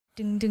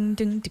Ding ding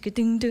ding ding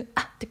ding ding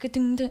ding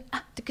ding ding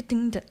ding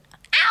ding ding.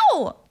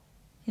 Ow!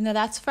 You know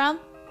that's from?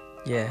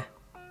 Yeah.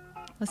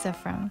 What's that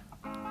from?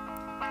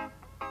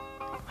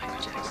 Michael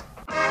Jackson.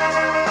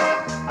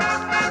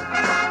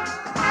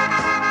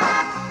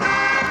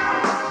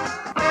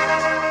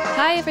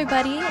 Hi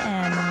everybody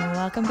and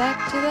welcome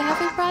back to the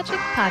Halfie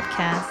Project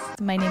Podcast.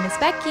 My name is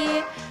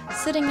Becky.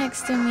 Sitting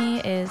next to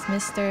me is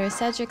Mr.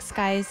 Cedric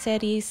Sky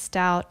City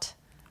Stout.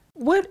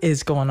 What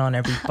is going on,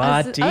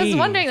 everybody? I was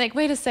wondering, like,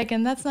 wait a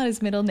second, that's not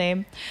his middle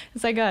name.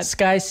 It's like a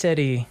Sky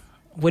City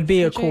would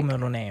be Cedric a cool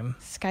middle name.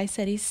 Sky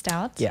City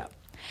Stout. Yeah.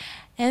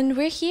 And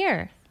we're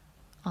here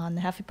on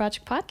the Halfie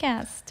Project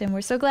Podcast. And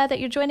we're so glad that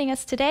you're joining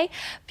us today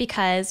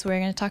because we're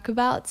going to talk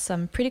about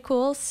some pretty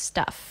cool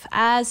stuff.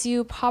 As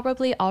you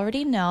probably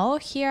already know,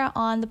 here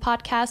on the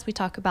podcast, we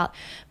talk about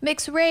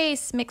mixed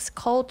race, mixed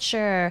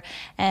culture,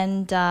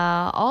 and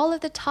all of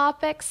the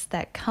topics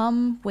that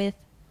come with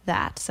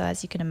that. So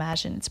as you can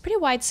imagine, it's a pretty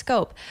wide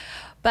scope,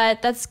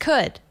 but that's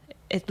good.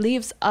 It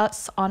leaves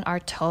us on our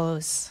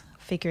toes,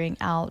 figuring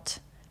out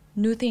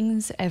new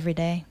things every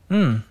day.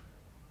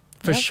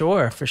 For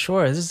sure.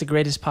 This is the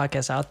greatest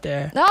podcast out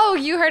there. Oh,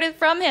 you heard it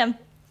from him.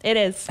 It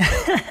is.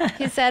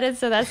 He said it,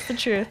 so that's the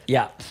truth.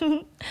 Yeah.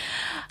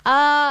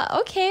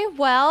 Okay,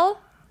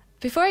 well,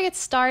 before I get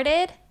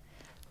started,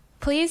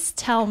 please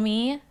tell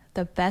me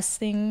the best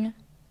thing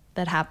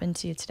that happened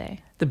to you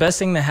today. The best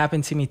thing that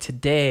happened to me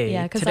today.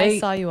 Yeah, because I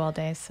saw you all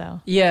day, so.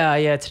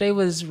 Yeah. Today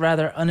was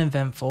rather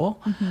uneventful.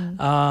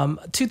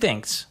 Two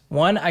things.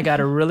 One, I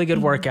got a really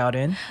good workout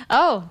in.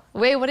 Oh,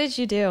 wait, what did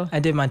you do? I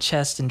did my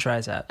chest and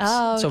triceps.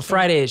 Oh, So okay.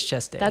 Friday is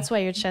chest day. That's why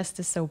your chest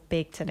is so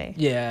big today.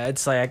 Yeah,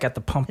 it's like I got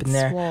the pump in It's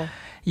there. swole.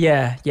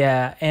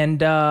 Yeah. And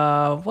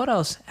what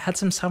else? Had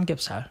some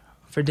samgyeopsal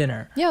for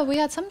dinner. Yeah, we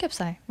had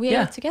samgyeopsal. We ate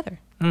Yeah. it together.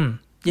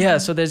 Yeah,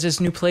 so there's this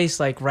new place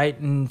like right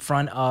in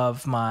front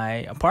of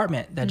my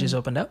apartment that just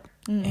opened up,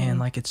 and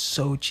like it's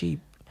so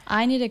cheap.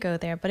 I need to go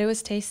there, but it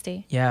was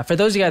tasty. Yeah, for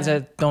those of you guys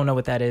that don't know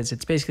what that is,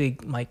 it's basically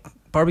like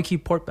barbecue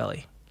pork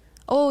belly.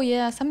 Oh,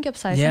 yeah,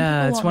 samgyeopsal.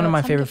 Yeah, Some people it's won't one of know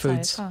my favorite samgyeopsal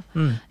foods. is,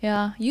 huh?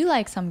 Yeah, you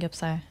like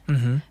samgyeopsal.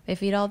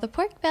 If you eat all the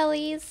pork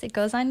bellies, it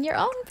goes on your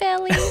own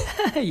belly.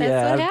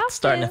 Yeah, what I'm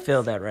starting to happens.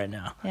 feel that right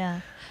now.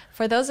 Yeah.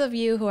 For those of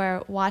you who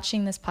are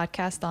watching this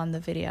podcast on the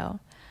video,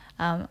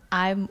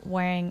 I'm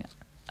wearing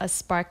a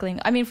sparkling,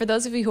 for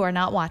those of you who are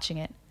not watching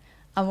it,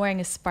 I'm wearing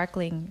a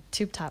sparkling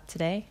tube top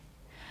today.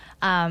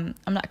 I'm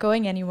not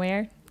going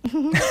anywhere,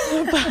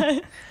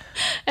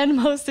 and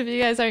most of you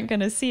guys aren't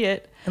going to see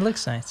it. It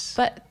looks nice.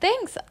 But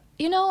thanks.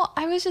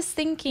 I was just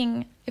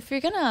thinking, if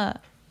you're going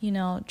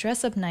to,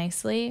 dress up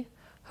nicely,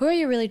 who are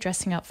you really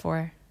dressing up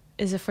for?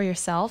 Is it for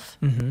yourself?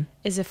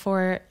 Is it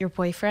for your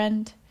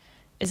boyfriend?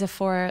 Is it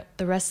for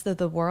the rest of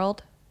the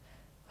world?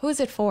 Who is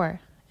it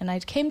for? And I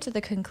came to the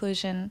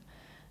conclusion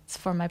it's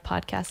for my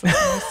podcast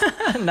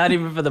listeners. Not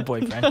even for the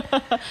boyfriend.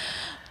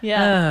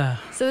 Yeah.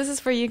 So this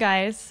is for you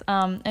guys.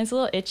 And it's a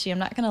little itchy. I'm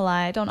not going to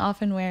lie. I don't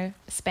often wear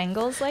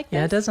spangles like this.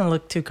 Yeah, it doesn't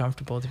look too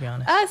comfortable, to be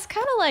honest. It's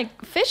kind of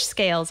like fish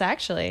scales,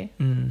 actually.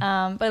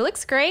 But it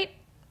looks great.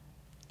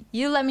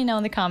 You let me know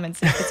in the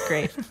comments if it's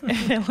great,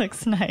 if it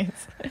looks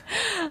nice.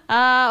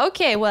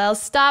 Okay, well,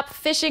 stop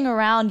fishing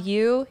around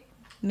you,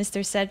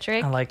 Mr.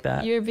 Cedric. I like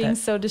that. You're being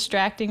so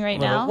distracting right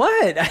now.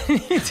 What? I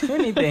didn't do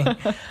anything.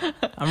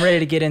 I'm ready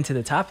to get into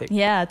the topic.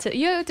 Yeah,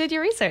 you did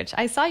your research.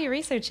 I saw you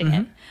researching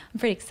it. I'm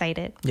pretty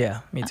excited. Yeah,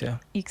 me too.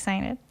 You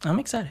excited? I'm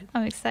excited.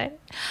 I'm excited.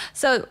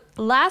 So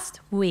last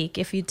week,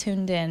 if you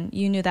tuned in,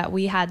 you knew that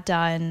we had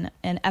done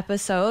an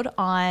episode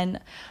on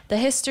the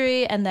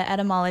history and the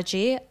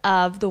etymology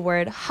of the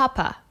word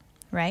hapa,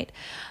 right?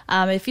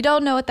 If you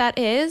don't know what that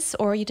is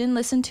or you didn't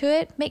listen to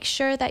it, make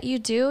sure that you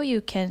do. You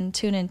can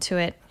tune into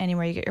it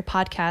anywhere you get your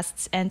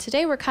podcasts. And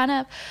today we're kind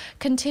of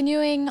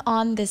continuing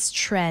on this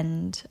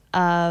trend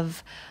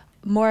of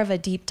more of a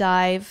deep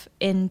dive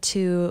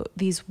into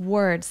these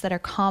words that are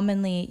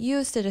commonly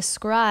used to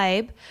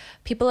describe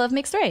people of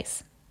mixed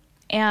race.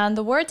 And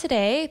the word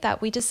today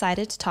that we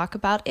decided to talk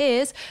about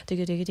is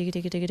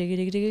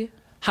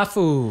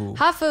Hafu.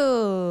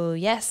 Hafu.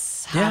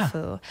 Yes, Yeah.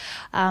 Hafu.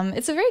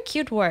 It's a very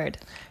cute word.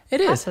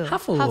 It is. Hafu.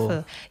 Hafu.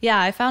 Hafu.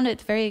 Yeah, I found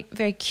it very,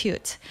 very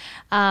cute.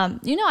 I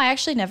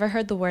actually never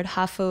heard the word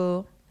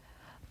Hafu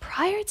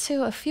prior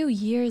to a few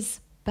years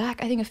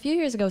back. I think a few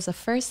years ago was the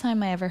first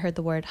time I ever heard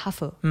the word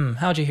Hafu.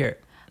 How'd you hear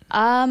it?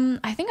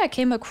 I think I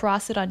came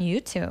across it on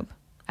YouTube,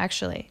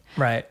 actually.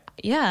 Right.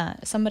 Yeah,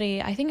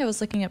 I think I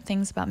was looking up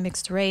things about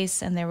mixed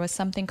race, and there was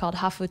something called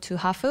Hafu to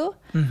Hafu.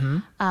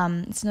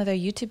 It's another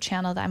YouTube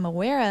channel that I'm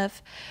aware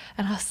of.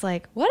 And I was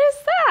like, what is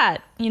that?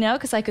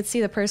 Because I could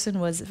see the person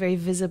was very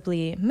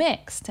visibly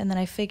mixed. And then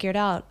I figured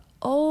out,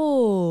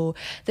 oh,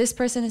 this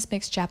person is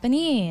mixed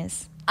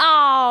Japanese.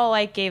 Oh,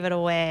 I gave it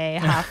away,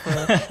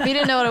 Hafu. If you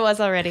didn't know what it was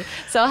already.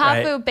 So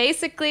Hafu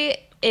basically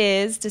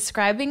is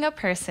describing a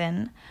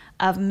person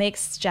of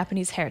mixed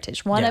Japanese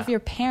heritage. One of your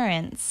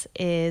parents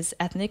is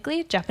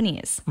ethnically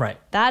Japanese. Right.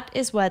 That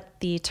is what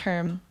the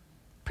term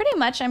pretty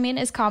much, I mean,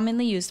 is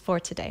commonly used for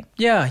today.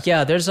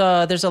 Yeah. There's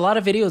a lot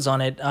of videos on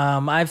it.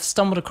 I've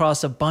stumbled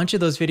across a bunch of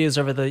those videos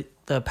over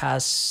the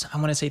past, I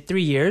want to say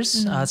 3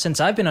 years, since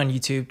I've been on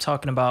YouTube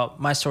talking about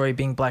my story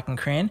being Black and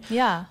Korean.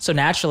 Yeah. So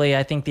naturally,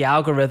 I think the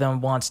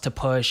algorithm wants to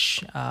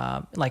push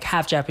like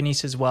half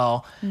Japanese as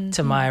well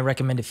to my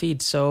recommended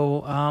feed.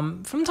 So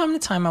from time to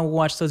time, I will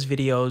watch those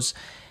videos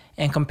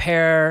and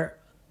compare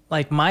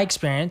like my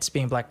experience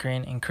being Black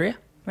Korean in Korea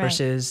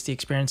versus the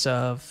experience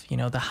of,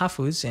 the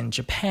Hafus in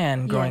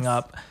Japan growing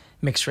up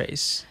mixed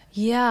race.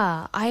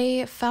 Yeah,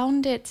 I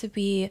found it to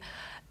be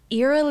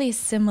eerily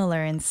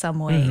similar in some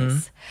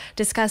ways,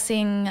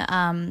 discussing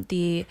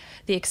the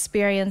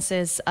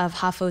experiences of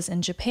Hafus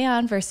in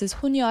Japan versus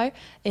Hunyol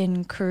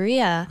in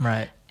Korea,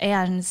 Right.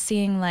 and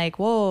seeing like,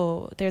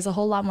 whoa, there's a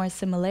whole lot more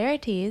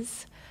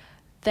similarities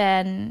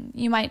than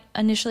you might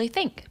initially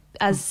think,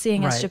 as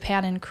seeing as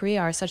Japan and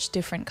Korea are such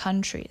different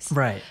countries.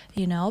 Right.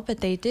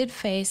 But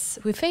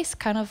we faced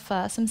kind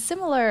of some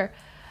similar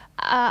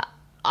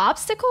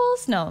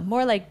obstacles, no,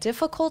 more like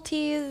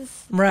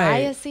difficulties,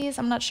 biases.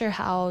 I'm not sure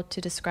how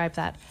to describe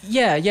that.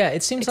 Yeah.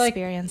 It seems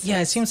Experiences.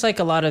 it seems like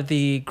a lot of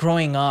the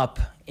growing up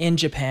in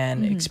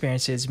Japan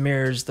experiences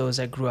mirrors those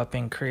that grew up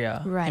in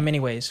Korea in many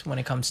ways when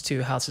it comes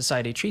to how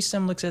society treats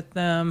them, looks at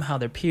them, how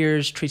their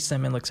peers treats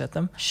them and looks at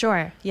them.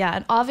 Sure. Yeah.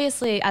 And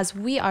obviously, as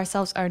we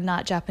ourselves are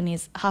not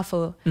Japanese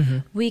Hafu,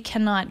 we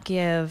cannot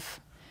give,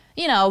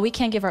 we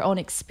can't give our own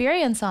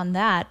experience on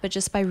that. But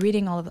just by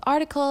reading all of the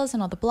articles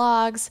and all the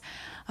blogs,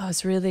 I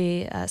was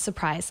really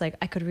surprised. Like,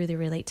 I could really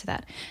relate to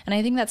that. And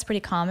I think that's pretty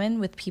common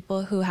with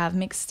people who have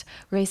mixed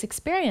race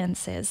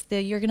experiences.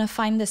 You're going to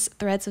find this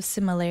threads of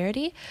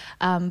similarity.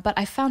 But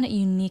I found it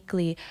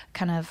uniquely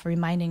kind of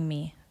reminding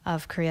me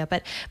of Korea.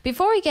 But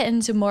before we get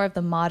into more of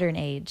the modern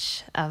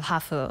age of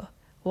Hafu,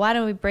 why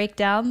don't we break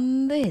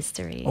down the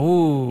history?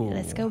 Ooh.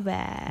 Let's go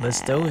back.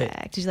 Let's do it.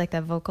 Did you like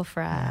that vocal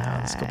fry?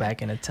 Let's go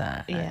back in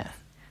time. Yeah.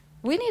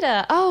 We need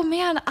oh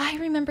man, I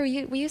remember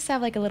we used to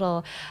have like a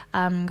little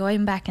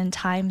going back in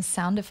time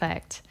sound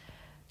effect.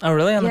 Oh,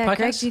 really? On the podcast?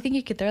 Greg, do you think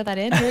you could throw that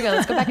in? Here we go.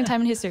 Let's go back in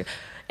time in history.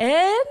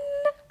 And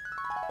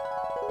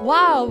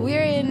wow,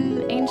 we're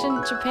in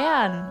ancient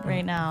Japan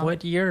right now.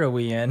 What year are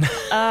we in?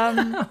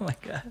 Oh my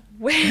God.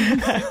 Way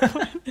back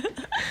when.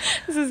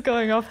 This is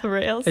going off the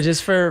rails. It's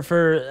just for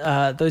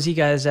those of you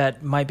guys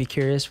that might be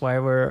curious why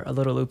we're a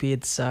little loopy,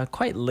 it's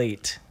quite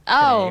late.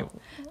 Oh, today.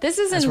 This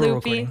isn't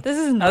loopy. This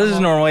is normal. Oh, this is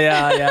normal.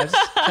 Yeah. Just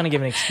trying to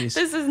give an excuse.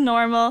 This is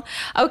normal.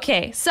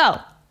 Okay, so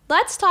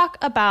let's talk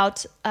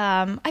about,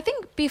 I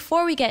think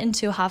before we get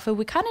into Hafu,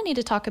 we kind of need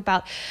to talk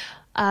about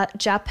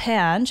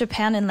Japan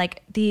and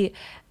like the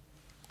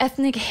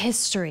ethnic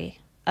history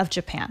of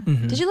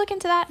Japan. Did you look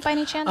into that by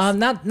any chance?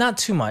 Not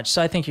too much.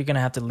 So I think you're going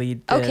to have to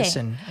lead this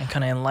and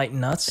kind of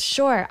enlighten us.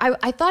 Sure.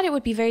 I thought it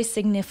would be very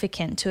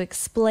significant to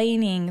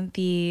explaining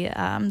the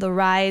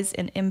rise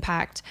and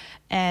impact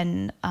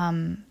and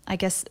I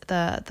guess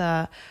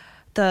the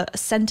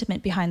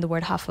sentiment behind the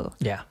word Hafu.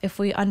 Yeah. If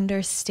we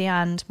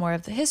understand more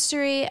of the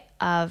history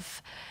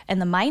of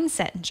and the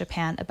mindset in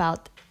Japan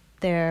about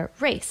their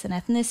race and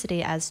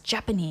ethnicity as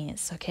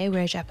Japanese. Okay,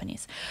 we're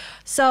Japanese.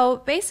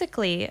 So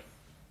basically,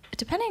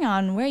 depending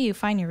on where you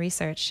find your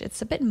research,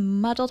 it's a bit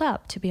muddled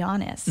up, to be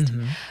honest,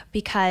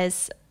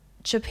 because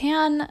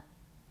Japan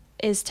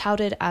is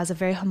touted as a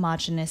very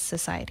homogenous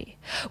society,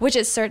 which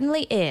it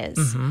certainly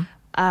is.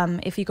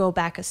 If you go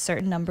back a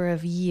certain number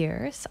of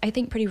years, I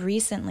think pretty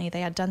recently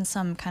they had done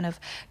some kind of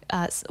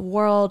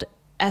world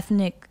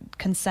ethnic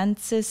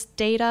consensus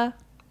data.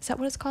 Is that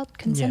what it's called?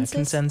 Consensus? Yeah,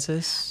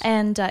 consensus.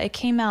 And it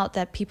came out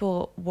that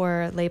people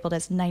were labeled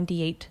as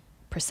 98%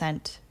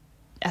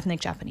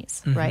 ethnic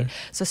Japanese, right?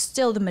 So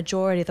still the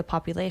majority of the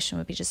population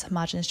would be just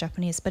homogenous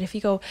Japanese. But if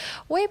you go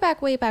way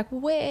back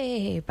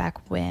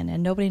when,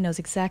 and nobody knows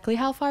exactly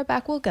how far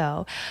back we'll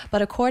go,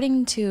 but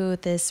according to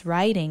this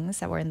writings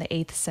that were in the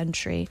 8th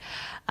century,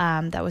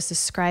 that was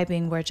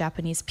describing where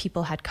Japanese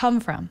people had come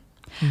from.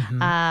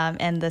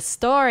 And the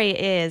story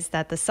is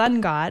that the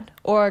sun god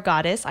or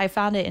goddess, I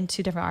found it in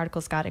 2 different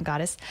articles, god and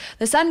goddess.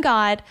 The sun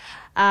god,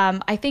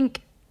 I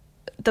think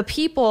the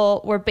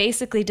people were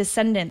basically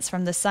descendants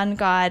from the sun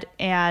god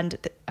and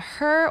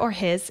her or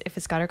his, if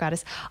it's god or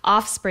goddess,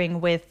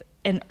 offspring with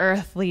an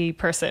earthly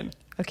person,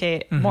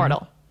 okay,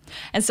 mortal.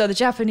 And so the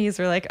Japanese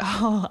were like,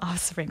 oh,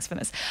 offsprings from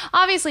this.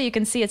 Obviously, you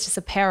can see it's just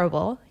a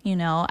parable,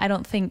 I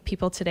don't think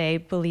people today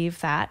believe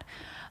that.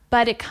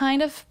 But it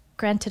kind of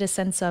granted a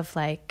sense of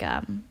like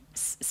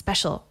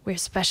special. We're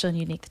special and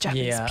unique, the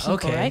Japanese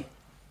people, right?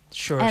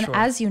 Sure.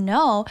 As you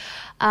know,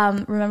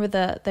 remember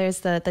there's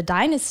the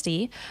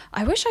dynasty.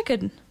 I wish I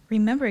could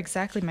remember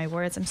exactly my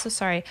words. I'm so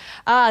sorry.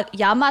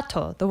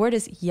 Yamato. The word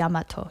is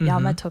Yamato.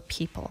 Yamato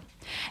people.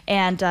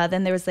 And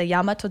then there was the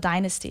Yamato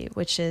dynasty,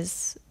 which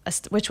was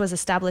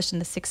established in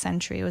the 6th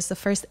century. It was the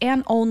first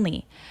and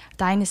only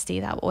dynasty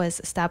that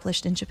was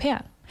established in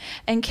Japan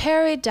and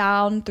carried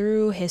down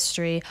through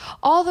history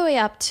all the way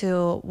up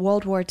to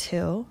World War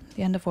II,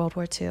 the end of World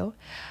War II.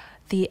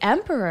 The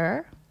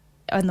emperor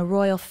and the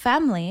royal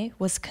family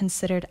was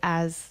considered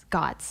as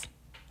gods,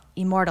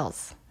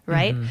 immortals,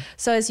 right?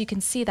 So as you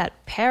can see,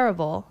 that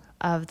parable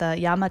of the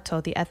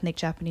Yamato, the ethnic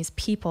Japanese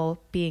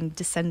people, being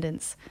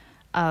descendants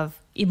of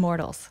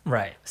immortals,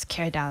 Right. was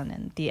carried down,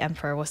 and the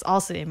emperor was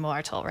also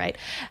immortal, right?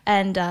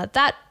 And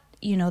that,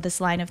 this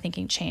line of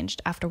thinking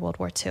changed after World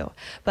War II.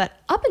 But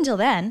up until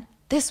then,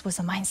 this was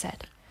a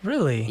mindset.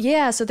 Really?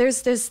 Yeah, so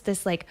there's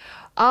this like,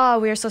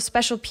 we are so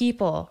special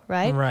people,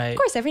 right? Right. Of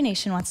course, every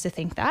nation wants to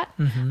think that.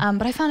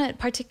 But I found it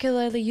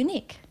particularly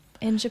unique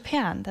in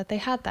Japan that they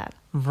had that.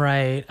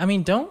 Right. I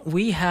mean, don't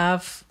we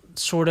have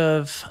sort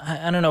of,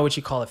 I don't know what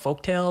you call it,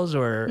 folk tales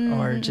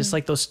or just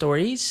like those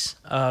stories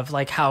of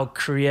like how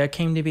Korea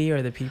came to be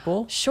or the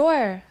people?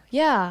 Sure.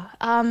 Yeah.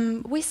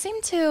 We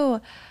seem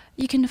to,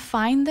 you can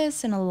find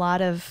this in a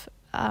lot of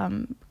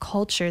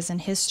cultures and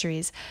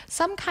histories,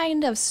 some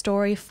kind of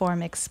story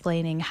form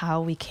explaining how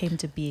we came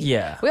to be.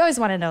 Yeah. We always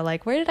want to know,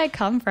 like, where did I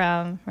come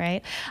from,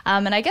 right?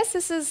 And I guess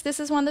this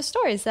is one of the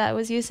stories that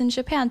was used in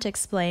Japan to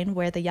explain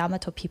where the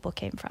Yamato people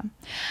came from.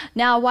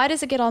 Now, why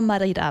does it get all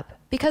muddied up?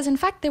 Because in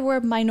fact, there were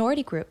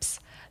minority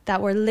groups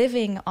that were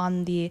living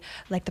on the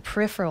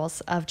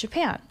peripherals of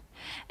Japan,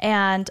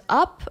 and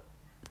up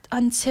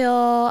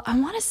until, I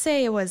want to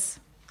say it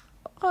was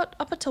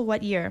up until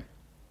what year?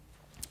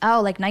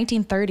 Like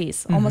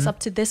 1930s, almost up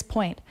to this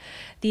point,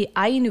 the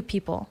Ainu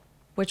people,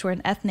 which were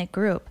an ethnic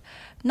group,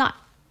 not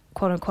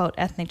quote unquote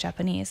ethnic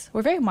Japanese,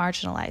 were very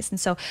marginalized. And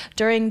so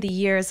during the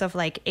years of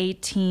like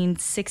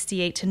 1868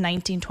 to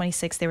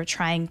 1926, they were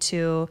trying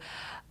to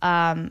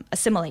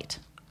assimilate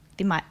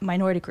the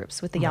minority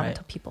groups with the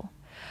Yamato people.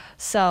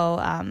 So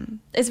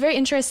it's very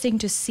interesting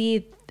to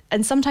see,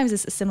 and sometimes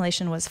this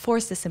assimilation was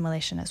forced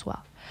assimilation as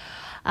well.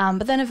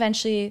 But then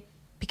eventually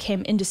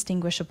became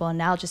indistinguishable and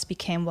now just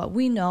became what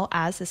we know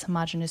as this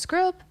homogenous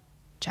group,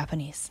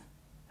 Japanese.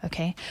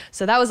 Okay,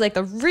 so that was like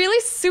the really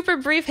super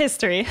brief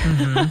history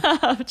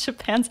of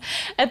Japan's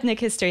ethnic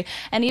history.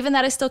 And even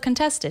that is still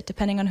contested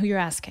depending on who you're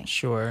asking.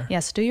 Sure.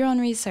 Yes, do your own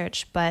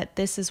research, but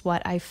this is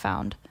what I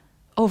found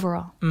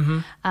overall.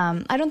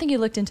 I don't think you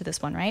looked into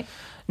this one, right?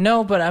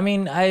 No, but I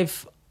mean,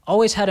 I've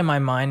always had in my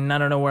mind, and I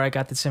don't know where I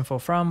got this info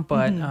from,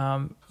 but,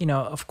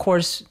 of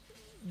course,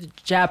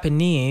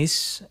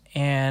 Japanese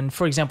and,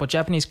 for example,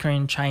 Japanese,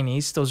 Korean,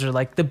 Chinese, those are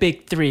like the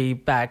big three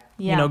back,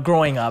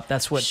 growing up.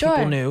 That's what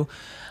people knew.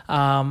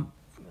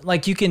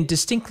 Like you can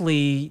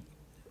distinctly,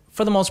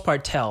 for the most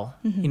part, tell,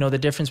 the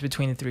difference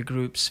between the three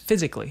groups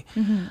physically.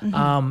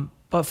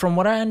 But from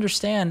what I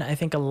understand, I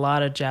think a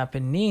lot of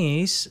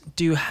Japanese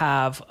do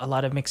have a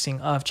lot of mixing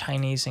of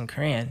Chinese and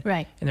Korean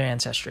in their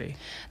ancestry.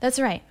 That's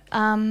right.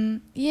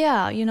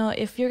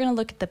 If you're going to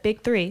look at the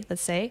big three,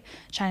 let's say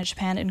China,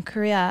 Japan, and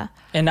Korea.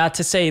 And not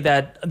to say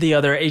that the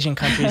other Asian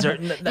countries are...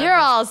 You're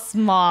all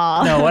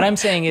small. No, what I'm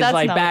saying is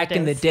like back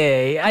in the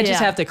day, I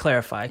just have to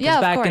clarify. Because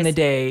back in the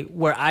day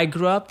where I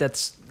grew up,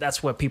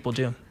 that's what people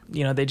do.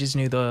 They just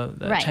knew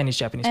the Chinese,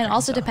 Japanese. And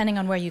also depending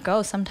on where you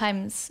go,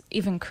 sometimes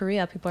even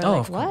Korea, people are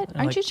like, what?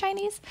 Aren't you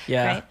Chinese?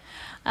 Yeah.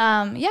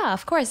 Right?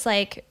 Of course.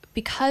 Like,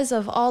 because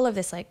of all of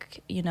this,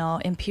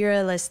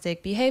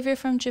 imperialistic behavior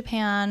from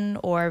Japan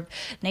or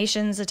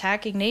nations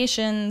attacking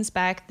nations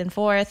back and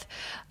forth,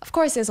 of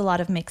course, there's a lot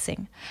of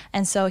mixing.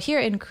 And so here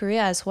in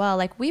Korea as well,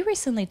 like we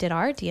recently did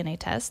our DNA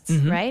tests,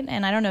 right?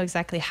 And I don't know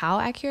exactly how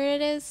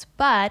accurate it is,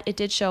 but it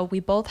did show we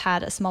both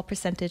had a small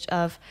percentage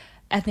of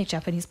ethnic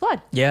Japanese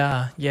blood.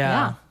 Yeah.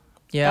 That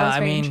was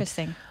very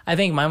interesting. I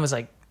think mine was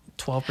like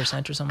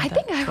 12% or something like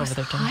that. I think I was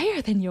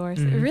higher than yours.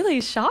 It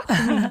really shocked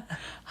me.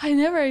 I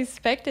never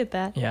expected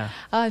that. Yeah.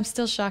 I'm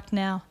still shocked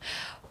now.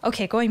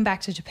 Okay, going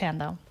back to Japan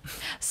though.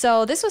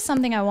 So this was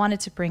something I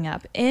wanted to bring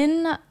up.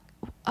 In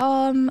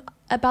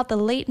about the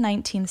late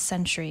 19th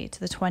century to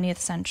the 20th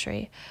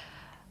century,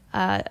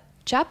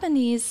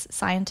 Japanese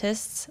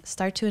scientists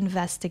start to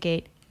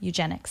investigate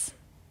eugenics.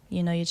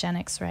 You know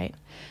eugenics, right?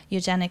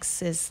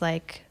 Eugenics is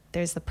like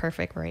there's the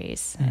perfect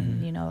race,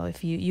 and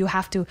if you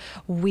have to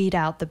weed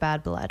out the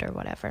bad blood or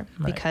whatever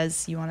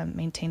because you want to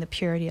maintain the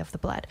purity of the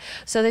blood.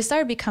 So they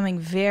started becoming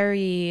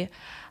very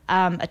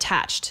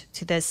attached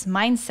to this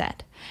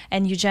mindset,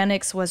 and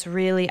eugenics was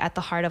really at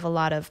the heart of a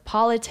lot of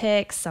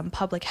politics, some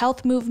public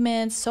health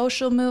movements,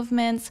 social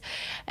movements,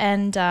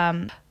 and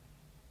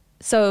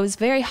so it was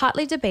very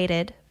hotly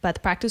debated, but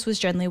the practice was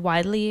generally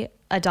widely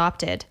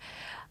adopted.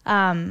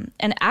 And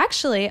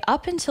actually,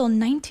 up until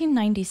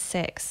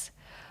 1996,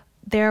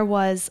 there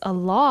was a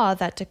law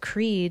that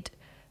decreed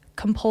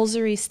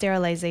compulsory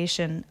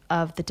sterilization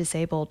of the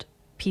disabled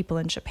people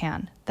in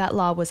Japan. That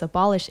law was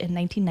abolished in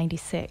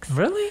 1996.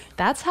 Really?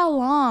 That's how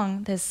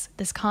long this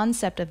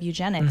concept of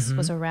eugenics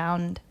was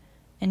around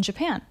in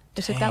Japan.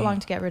 It took that long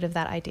to get rid of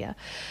that idea.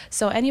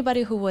 So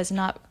anybody who was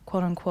not,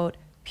 quote unquote,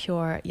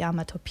 pure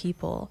Yamato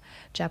people,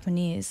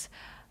 Japanese,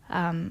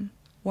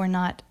 were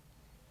not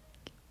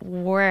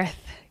worth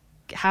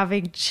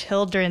having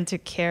children to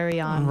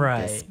carry on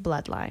this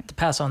bloodline. To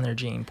pass on their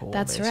gene pool.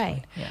 That's basically.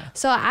 right. Yeah.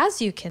 So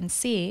as you can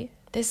see,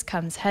 this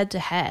comes head to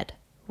head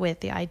with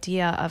the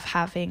idea of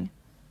having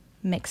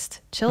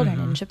mixed children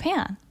in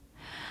Japan.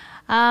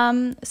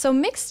 So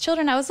mixed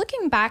children, I was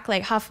looking back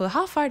like Hafu.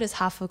 How far does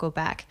Hafu go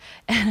back?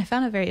 And I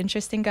found a very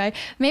interesting guy.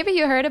 Maybe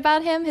you heard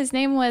about him. His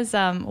name was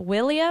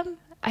William.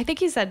 I think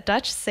he's a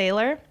Dutch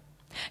sailor.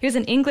 He was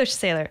an English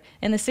sailor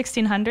in the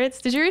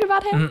 1600s. Did you read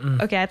about him?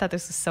 Mm-mm. Okay, I thought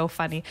this was so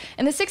funny.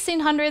 In the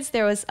 1600s,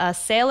 there was a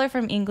sailor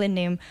from England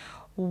named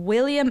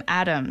William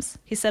Adams.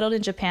 He settled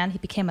in Japan. He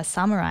became a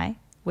samurai,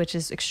 which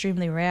is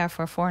extremely rare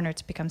for a foreigner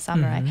to become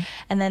samurai. Mm-hmm.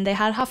 And then they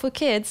had Hafu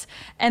kids,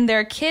 and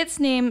their kids'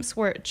 names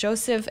were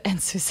Joseph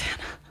and Susanna.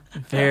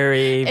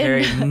 Very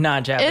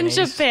not Japanese.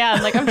 In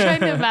Japan. Like, I'm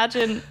trying to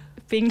imagine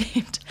being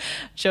named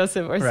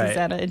Joseph or Right.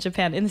 Susanna in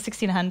Japan in the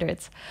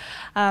 1600s.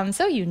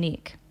 So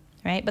unique,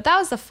 right? But that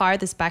was the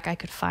farthest back I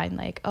could find,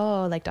 like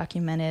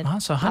documented. Oh,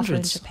 so Hafu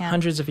in Japan.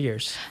 hundreds of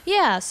years.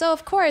 Yeah, so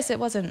of course it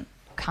wasn't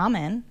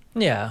common,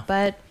 Yeah.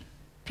 but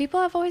people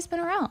have always been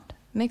around,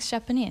 mixed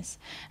Japanese.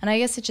 And I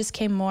guess it just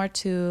came more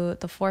to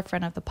the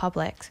forefront of the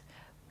public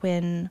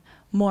when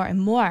more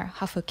and more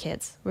Hafu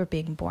kids were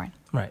being born.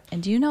 Right.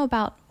 And do you know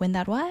about when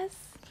that was?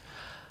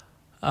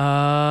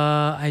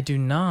 I do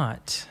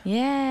not.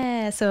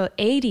 Yeah, so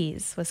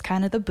 80s was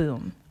kind of the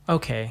boom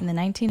Okay. in the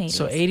 1980s.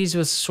 So 80s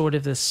was sort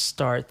of the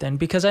start then,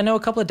 because I know a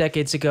couple of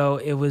decades ago,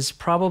 it was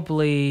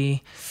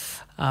probably,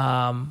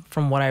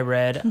 from what I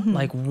read,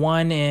 like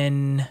 1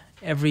 in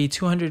every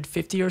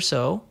 250 or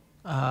so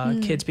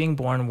kids being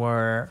born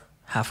were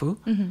Hafu.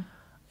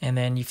 And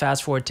then you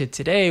fast forward to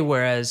today,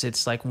 whereas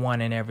it's like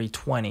 1 in every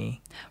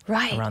 20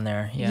 right around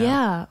there. Yeah.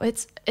 Yeah,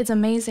 it's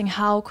amazing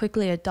how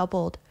quickly it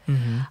doubled.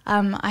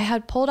 I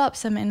had pulled up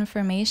some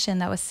information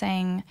that was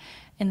saying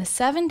in the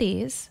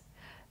 70s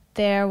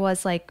there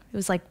was it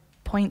was like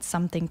point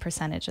something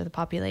percentage of the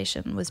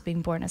population was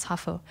being born as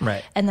Hafu.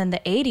 Right. And then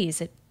the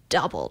 80s it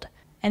doubled,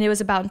 and it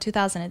was about in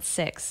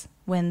 2006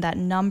 when that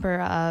number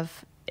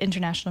of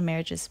international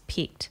marriages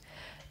peaked.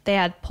 They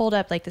had pulled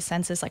up like the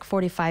census, like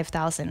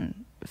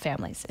 45,000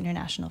 families,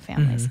 international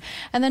families.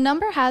 And the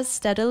number has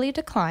steadily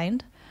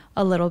declined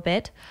a little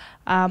bit,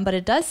 but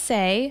it does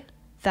say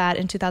that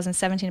in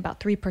 2017, about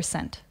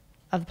 3%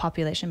 of the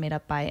population made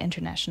up by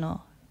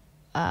international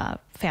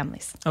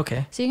families.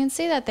 Okay. So you can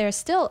see that there's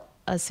still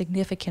a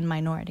significant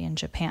minority in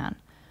Japan,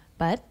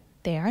 but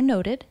they are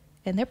noted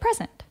and they're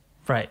present.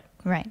 Right.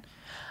 Right.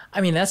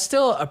 I mean, that's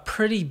still a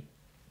pretty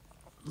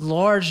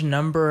large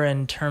number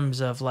in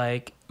terms of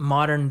like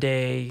modern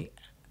day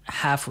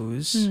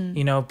Hafus,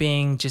 you know,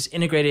 being just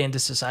integrated into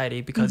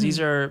society, because these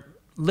are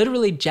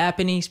literally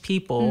Japanese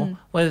people,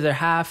 whether they're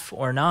half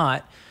or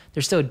not,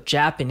 they're still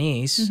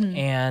Japanese.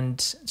 And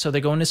so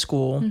they're going to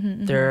school,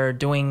 they're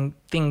doing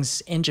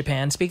things in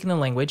Japan, speaking the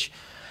language.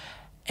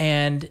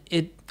 And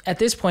at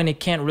this point, it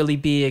can't really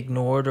be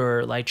ignored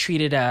or like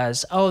treated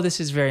as, oh, this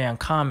is very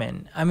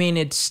uncommon. I mean,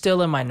 it's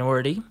still a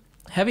minority,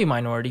 heavy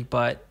minority,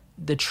 but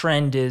the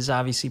trend is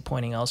obviously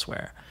pointing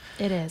elsewhere.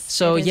 It is.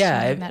 So It is yeah,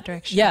 trending in that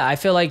direction. yeah, I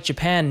feel like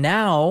Japan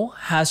now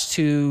has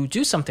to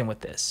do something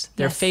with this.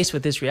 They're Yes. faced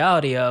with this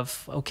reality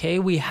of, okay,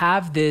 we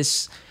have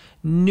this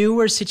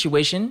newer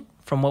situation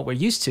from what we're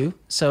used to.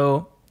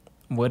 So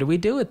what do we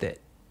do with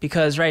it?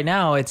 Because right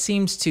now it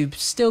seems to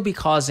still be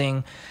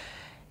causing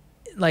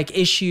like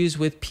issues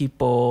with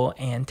people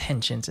and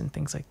tensions and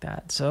things like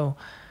that. So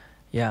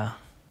yeah.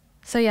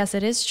 So yes,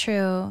 it is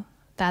true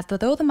that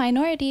though the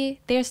minority,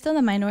 they are still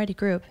the minority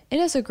group. It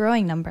is a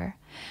growing number.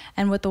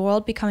 And with the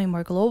world becoming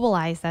more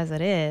globalized as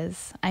it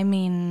is, I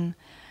mean,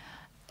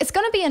 it's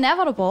going to be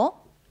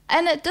inevitable.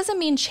 And it doesn't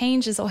mean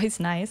change is always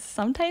nice.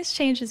 Sometimes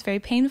change is very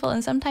painful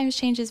and sometimes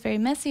change is very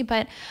messy.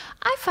 But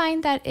I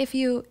find that if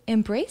you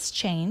embrace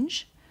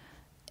change,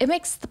 it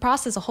makes the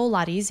process a whole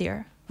lot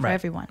easier for Right.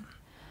 everyone.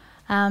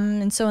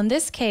 And so in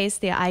this case,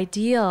 the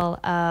ideal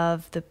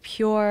of the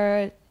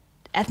pure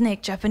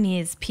ethnic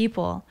Japanese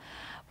people,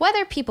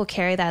 whether people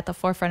carry that at the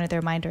forefront of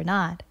their mind or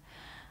not,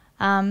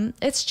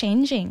 it's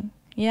changing.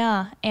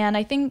 Yeah. And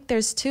I think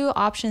there's two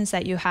options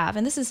that you have.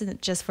 And this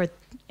isn't just for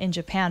in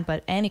Japan,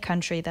 but any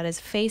country that is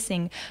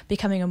facing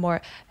becoming a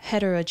more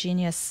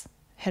heterogeneous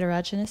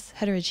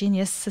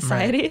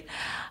society.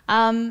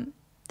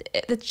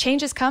 The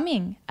change is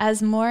coming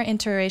as more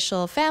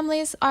interracial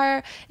families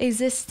are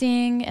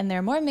existing and there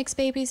are more mixed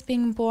babies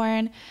being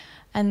born.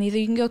 And either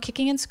you can go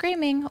kicking and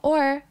screaming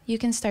or you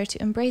can start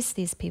to embrace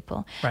these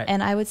people. Right.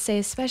 And I would say,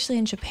 especially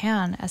in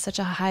Japan, as such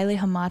a highly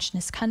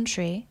homogenous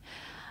country,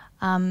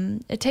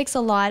 it takes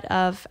a lot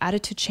of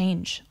attitude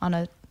change on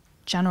a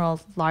general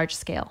large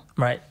scale.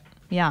 Right.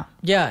 Yeah.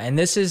 Yeah. And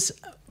this is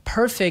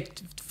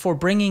perfect for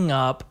bringing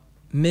up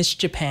Miss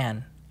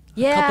Japan.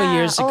 Yeah. A couple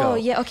years ago. Oh,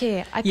 yeah.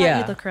 Okay. I thought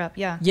you'd look her up.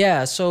 Yeah.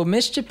 Yeah. So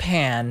Miss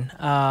Japan,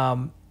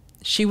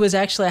 she was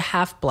actually a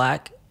half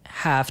black,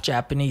 half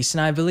Japanese.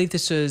 And I believe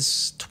this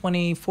was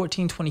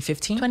 2014,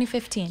 2015?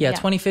 2015. Yeah,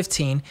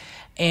 2015.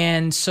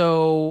 And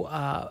so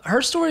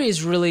her story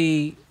is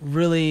really,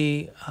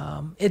 really,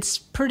 it's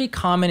pretty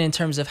common in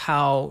terms of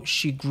how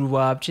she grew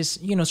up,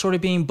 just, you know, sort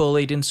of being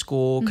bullied in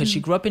school because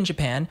she grew up in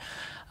Japan,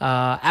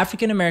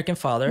 African-American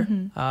father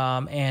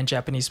and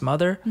Japanese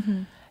mother.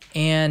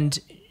 And,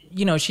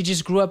 you know, she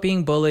just grew up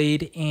being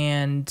bullied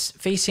and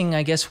facing,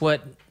 I guess,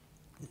 what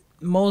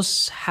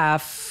most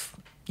half,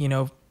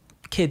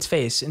 kids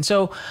face. And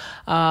so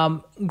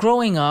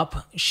growing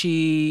up,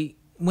 she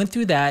went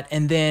through that.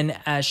 And then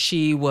as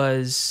she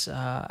was,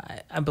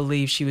 I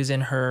believe she was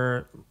in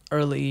her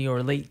early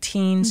or late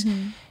teens,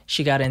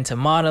 she got into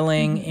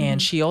modeling,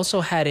 and she also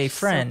had a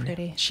friend. So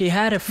pretty. She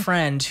had a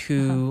friend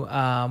who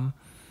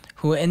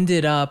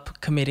ended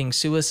up committing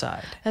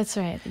suicide. That's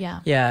right.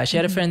 Yeah. Yeah, she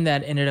had a friend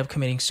that ended up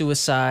committing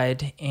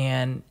suicide,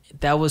 and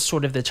that was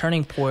sort of the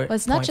turning point. Well,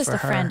 it's not just for a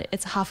her. friend;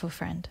 it's a Hafu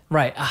friend.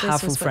 Right, a This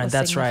Hafu was what friend. was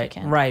That's right.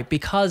 significant. Right,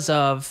 because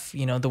of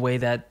the way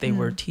that they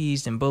were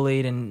teased and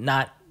bullied and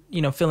not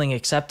feeling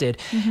accepted.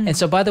 And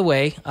so, by the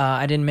way,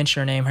 I didn't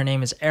mention her name. Her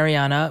name is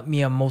Ariana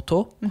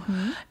Miyamoto.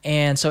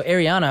 And so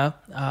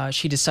Ariana,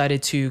 she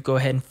decided to go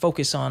ahead and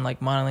focus on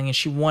like modeling, and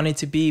she wanted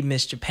to be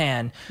Miss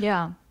Japan.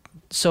 Yeah.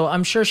 So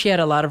I'm sure she had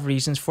a lot of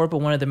reasons for it, but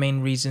one of the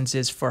main reasons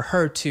is for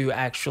her to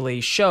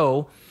actually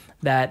show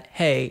that,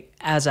 hey,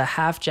 as a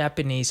half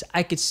Japanese,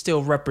 I could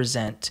still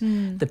represent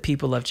the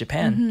people of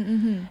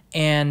Japan.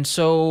 And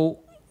so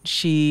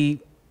she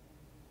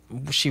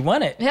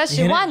won it. Yeah,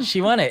 she won.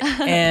 She won it.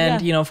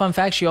 And, fun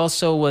fact, she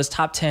also was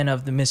top 10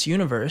 of the Miss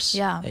Universe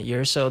that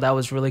year. So that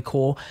was really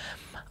cool.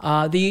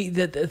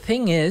 The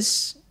thing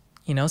is,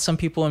 some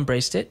people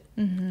embraced it.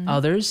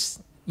 Others,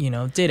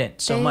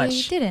 didn't so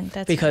much. They didn't.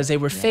 That's because right. they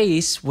were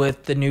faced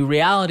with the new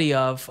reality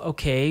of,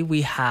 okay,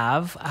 we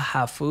have a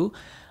Hafu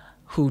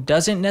who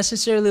doesn't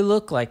necessarily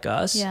look like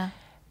us. Yeah.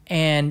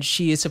 And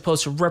she is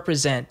supposed to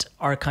represent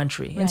our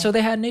country. Right. And so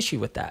they had an issue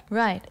with that.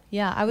 Right.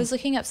 Yeah. I was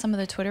looking up some of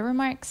the Twitter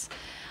remarks,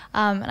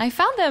 and I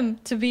found them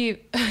to be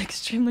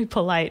extremely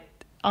polite,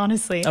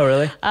 honestly. Oh,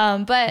 really?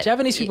 But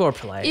Japanese people are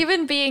polite.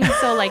 Even being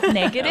so like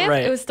negative,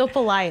 Right. it was still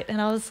polite.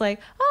 And I was like,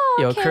 oh,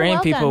 Yo, okay, Korean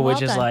well people done, would well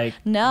just done. like,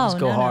 no, just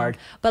go hard.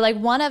 But like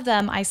one of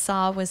them I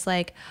saw was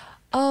like,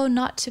 oh,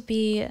 not to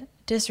be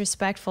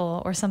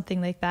disrespectful or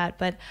something like that,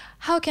 but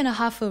how can a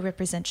Hafu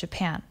represent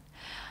Japan?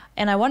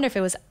 And I wonder if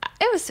it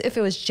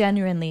was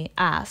genuinely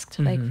asked,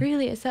 like,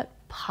 really, is that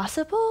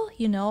possible?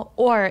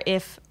 Or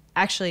if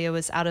actually it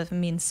was out of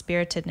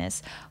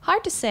mean-spiritedness.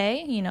 Hard to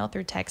say,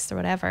 through text or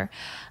whatever.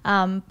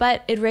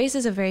 But it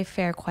raises a very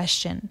fair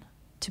question,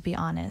 to be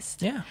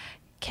honest. Yeah.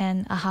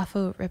 Can a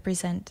Hafu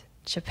represent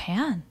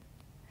Japan?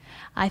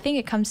 I think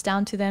it comes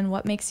down to then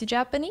what makes you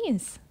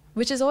Japanese,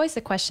 which is always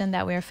the question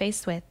that we're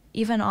faced with,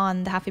 even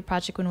on the Halfie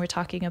Project when we're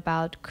talking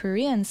about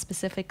Koreans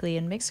specifically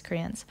and mixed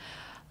Koreans.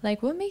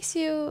 Like, what makes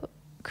you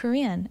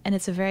Korean? And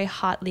it's a very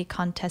hotly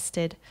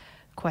contested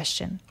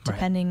question.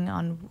 Depending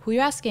on who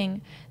you're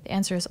asking, the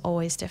answer is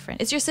always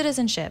different. It's your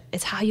citizenship.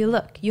 It's how you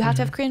look. You have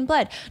to have Korean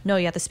blood. No,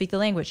 you have to speak the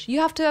language.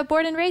 You have to have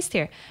born and raised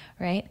here,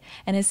 right?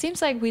 And it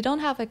seems like we don't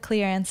have a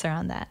clear answer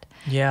on that.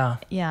 Yeah.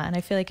 Yeah, and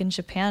I feel like in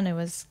Japan it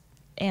was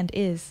and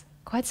is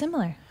quite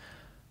similar.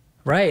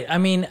 Right. I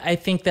mean, I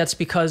think that's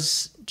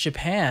because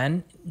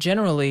Japan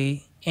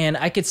generally, and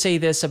I could say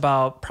this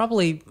about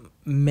probably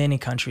many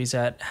countries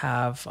that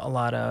have a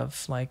lot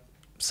of like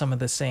some of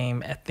the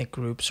same ethnic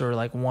groups or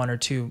like one or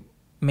two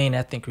main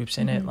ethnic groups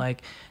in it,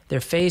 like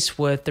they're faced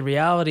with the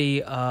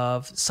reality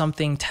of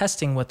something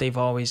testing what they've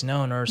always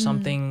known, or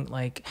something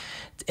like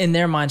in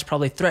their minds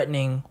probably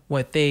threatening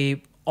what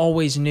they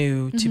always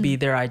knew to be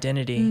their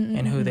identity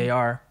and who they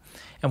are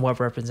and what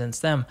represents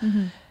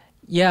them.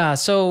 Yeah,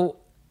 so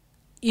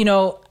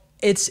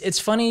it's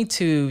funny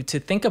to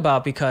think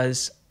about,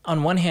 because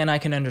on one hand I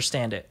can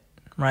understand it,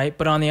 right?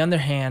 But on the other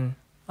hand,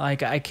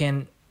 like I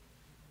can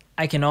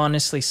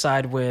honestly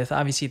side with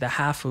obviously the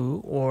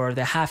Hafu or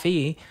the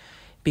Halfie,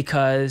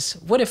 because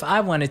what if I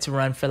wanted to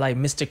run for like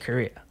Mr.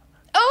 Korea?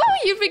 Oh,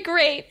 you'd be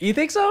great. You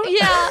think so?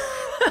 Yeah.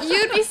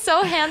 You'd be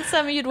so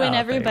handsome. You'd win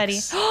everybody.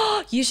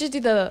 Thanks. You should do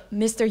the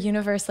Mr.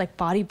 Universe like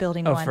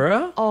bodybuilding one. Oh, for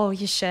real? Oh,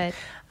 you should.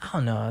 I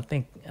don't know. I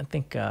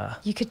think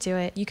You could do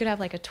it. You could have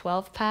like a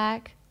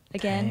 12-pack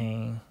again.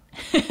 dang.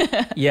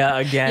 Yeah,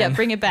 again. Yeah,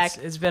 bring it back.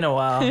 It's been a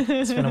while.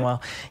 It's been a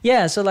while.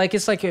 Yeah, so like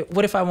it's like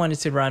what if I wanted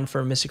to run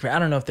for Mr. Korea? I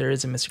don't know if there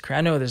is a Mr. Korea.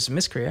 I know there's a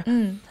Miss Korea.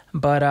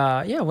 But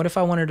yeah, what if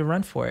I wanted to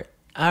run for it?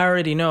 I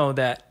already know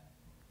that.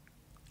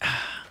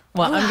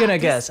 Well, I'm gonna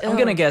guess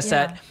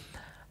that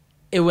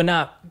it would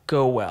not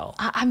go well.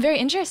 I'm very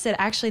interested.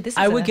 Actually, this is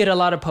I would get a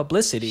lot of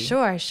publicity.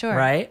 Sure.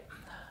 Right?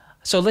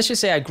 So let's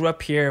just say I grew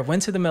up here,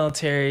 went to the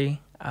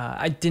military.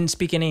 I didn't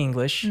speak any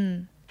English.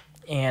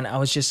 And I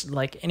was just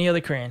like any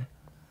other Korean.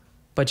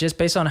 But just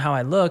based on how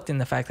I looked and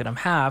the fact that I'm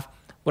half,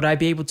 would I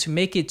be able to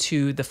make it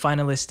to the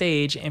finalist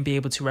stage and be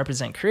able to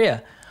represent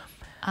Korea?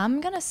 I'm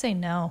going to say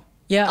no.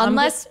 Yeah.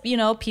 Unless,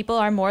 people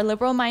are more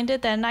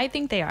liberal-minded than I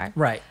think they are.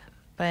 Right.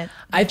 But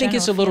I think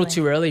it's a little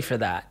too early for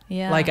that.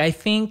 Yeah. Like, I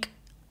think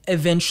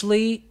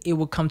eventually it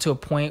will come to a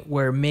point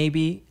where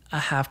maybe a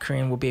half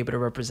Korean will be able to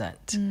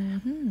represent.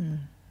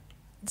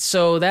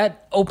 So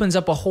that opens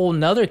up a whole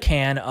nother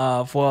can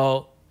of,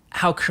 well,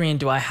 how Korean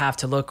do I have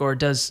to look, or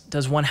does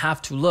one have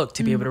to look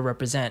to be able to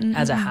represent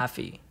as a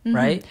halfie,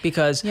 right?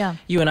 Because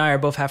you and I are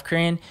both half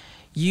Korean.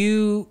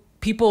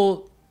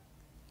 People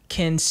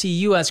can see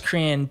you as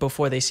Korean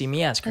before they see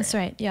me as Korean. That's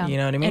right, yeah. You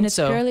know what I mean? And it's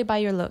purely by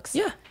your looks.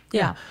 Yeah.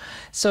 Yeah.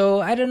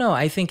 So I don't know.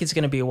 I think it's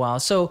going to be a while.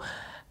 So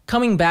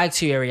coming back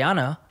to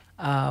Ariana,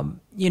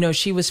 you know,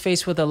 she was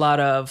faced with a lot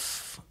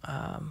of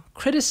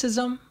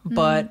criticism,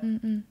 but,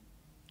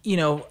 you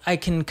know, I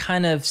can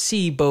kind of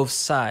see both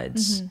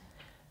sides.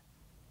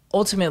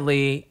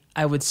 Ultimately,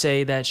 I would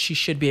say that she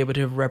should be able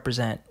to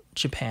represent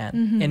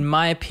Japan, in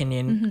my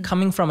opinion,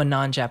 coming from a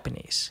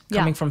non-Japanese,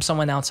 coming from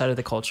someone outside of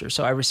the culture.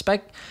 So I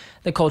respect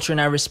the culture, and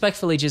I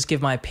respectfully just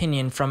give my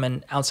opinion from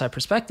an outside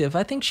perspective.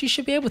 I think she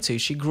should be able to.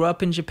 She grew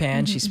up in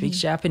Japan. She speaks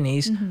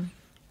Japanese.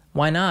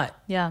 Why not?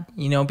 Yeah.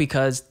 You know,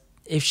 because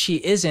if she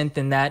isn't,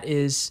 then that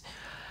is,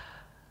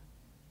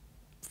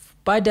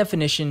 by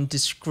definition,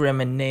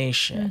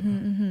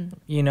 discrimination.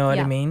 You know what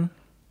I mean?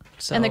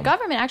 So. And the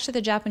government, actually,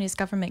 the Japanese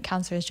government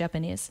counts her as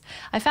Japanese.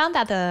 I found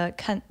that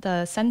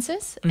the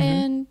census,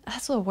 and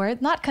that's a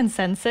word, not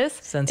consensus.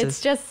 Census.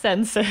 It's just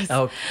census.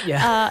 Oh,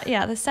 yeah.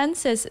 Yeah, the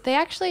census, they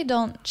actually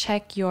don't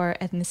check your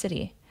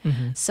ethnicity.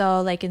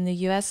 So like in the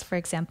US, for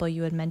example,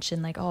 you would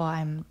mention like, oh,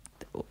 I'm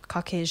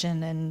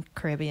Caucasian and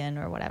Caribbean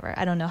or whatever.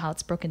 I don't know how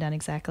it's broken down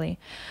exactly.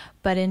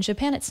 But in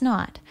Japan, it's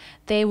not.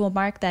 They will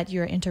mark that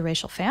you're an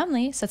interracial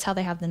family. So that's how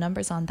they have the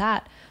numbers on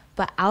that.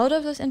 But out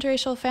of those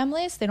interracial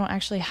families, they don't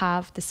actually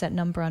have the set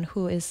number on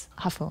who is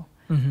Hafu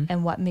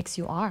and what makes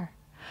you are.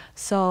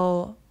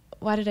 So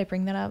why did I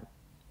bring that up?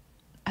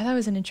 I thought it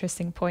was an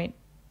interesting point.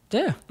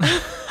 Yeah.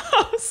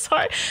 Oh,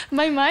 sorry.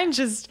 My mind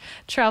just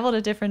traveled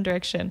a different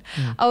direction.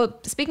 Oh,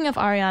 speaking of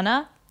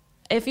Ariana,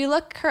 if you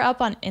look her up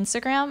on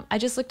Instagram, I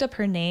just looked up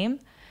her name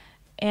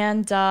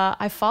and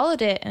I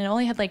followed it and it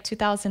only had like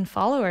 2,000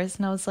 followers.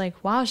 And I was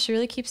like, wow, she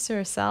really keeps to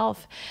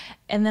herself.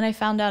 And then I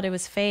found out it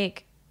was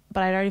fake.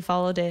 But I'd already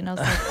followed it, and I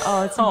was like,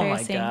 "Oh, it's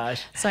embarrassing." Oh my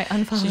gosh! So I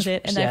unfollowed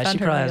it, and I found she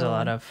her. Probably has a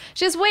lot of.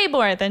 She has way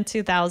more than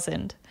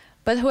 2,000.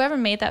 But whoever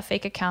made that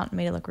fake account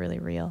made it look really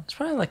real. It's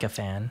probably like a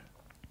fan.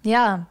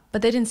 Yeah,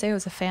 but they didn't say it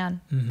was a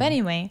fan. But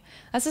anyway,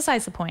 that's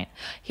besides the point.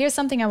 Here's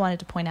something I wanted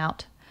to point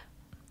out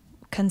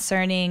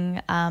concerning: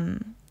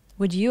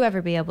 would you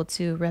ever be able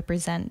to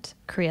represent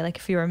Korea? Like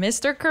if you were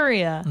Mr.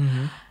 Korea,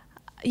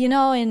 you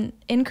know,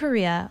 in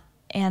Korea,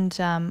 and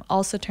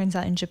also turns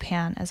out in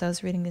Japan, as I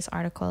was reading these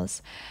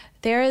articles.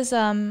 There is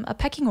a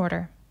pecking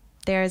order.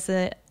 There's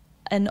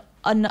an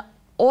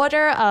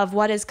order of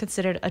what is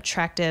considered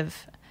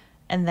attractive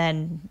and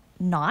then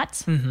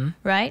not,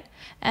 right?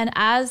 And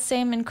as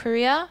same in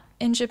Korea,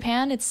 in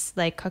Japan, it's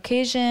like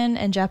Caucasian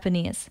and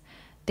Japanese.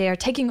 They are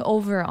taking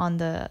over on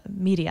the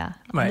media,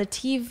 on the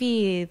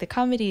TV, the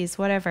comedies,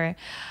 whatever.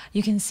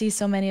 You can see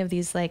so many of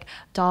these like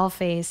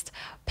doll-faced,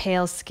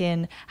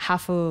 pale-skinned,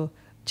 Hafu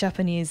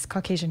Japanese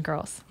Caucasian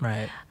girls.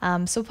 Right.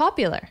 So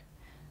popular.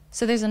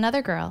 So there's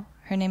another girl.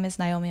 Her name is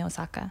Naomi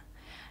Osaka,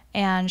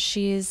 and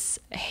she's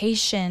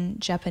Haitian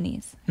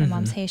Japanese. Her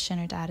mom's Haitian,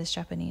 her dad is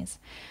Japanese.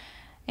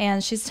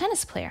 And she's a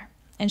tennis player.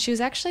 And she was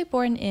actually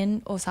born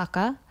in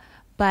Osaka,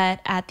 but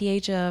at the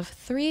age of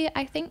 3,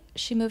 I think,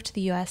 she moved to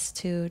the US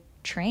to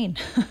train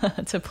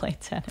to play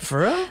tennis.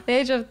 For real? The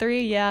age of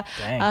 3, yeah.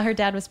 Her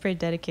dad was pretty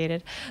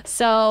dedicated.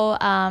 So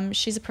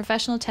she's a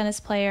professional tennis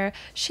player.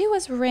 She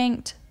was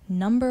ranked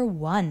number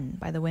 1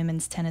 by the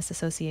Women's Tennis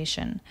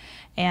Association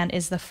and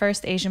is the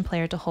first Asian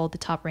player to hold the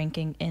top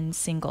ranking in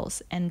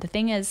singles. And the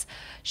thing is,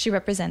 she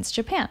represents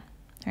Japan,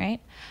 right?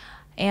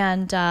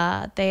 And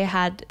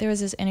there was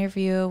this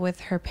interview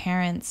with her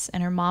parents,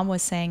 and her mom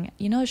was saying,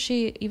 you know,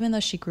 even though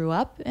she grew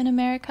up in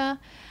America,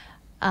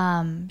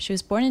 she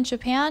was born in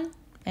Japan,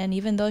 and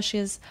even though she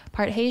is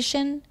part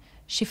Haitian,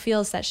 she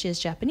feels that she is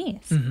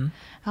Japanese.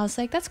 I was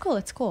like, that's cool,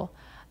 that's cool.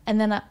 And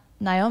then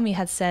Naomi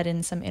had said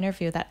in some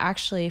interview that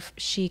actually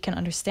she can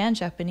understand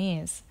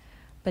Japanese,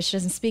 but she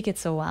doesn't speak it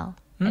so well.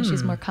 And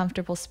she's more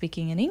comfortable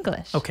speaking in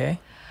English. Okay.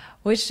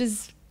 Which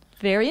is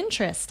very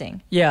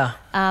interesting. Yeah.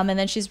 And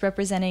then she's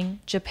representing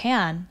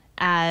Japan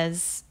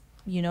as,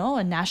 you know,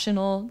 a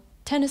national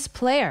tennis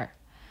player.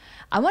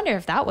 I wonder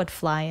if that would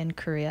fly in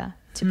Korea,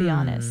 to be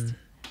honest.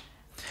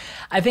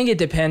 I think it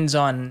depends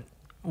on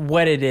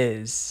what it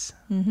is,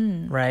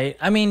 right?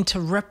 I mean, to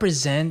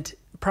represent,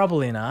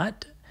 probably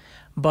not.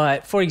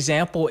 But for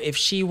example, if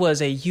she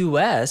was a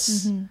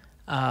U.S.,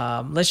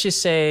 let's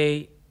just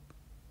say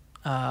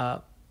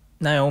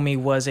Naomi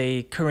was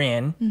a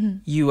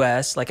Korean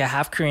U.S., like a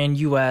half Korean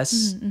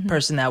U.S.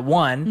 person that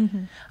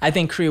won, I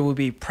think Korea would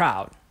be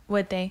proud.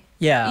 Would they?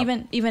 Yeah.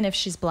 Even if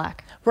she's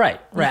black. Right.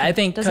 I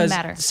think doesn't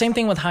matter. Same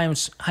thing with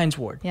Heinz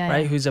Ward,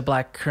 right? Who's a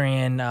black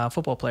Korean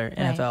football player,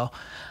 NFL.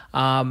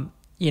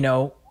 You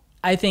know,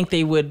 I think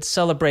they would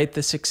celebrate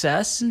the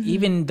success,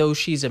 even though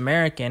she's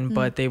American,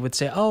 but they would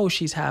say, oh,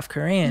 she's half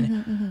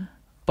Korean.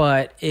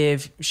 But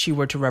if she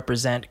were to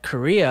represent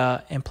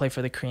Korea and play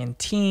for the Korean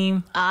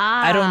team,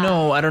 I don't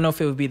know. I don't know if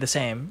it would be the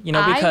same, you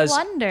know,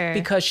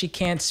 because she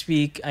can't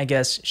speak, I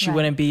guess she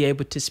wouldn't be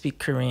able to speak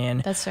Korean.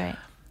 That's right.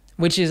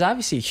 Which is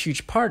obviously a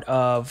huge part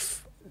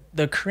of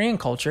the Korean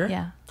culture.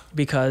 Yeah.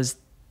 Because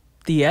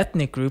the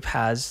ethnic group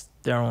has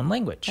their own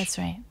language. That's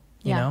right.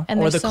 You know, and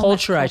or the so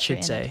culture, much I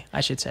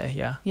should say,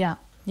 yeah.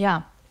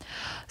 Yeah.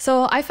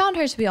 So I found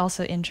her to be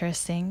also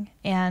interesting.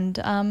 And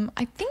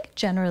I think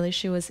generally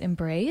she was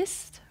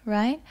embraced,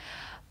 right?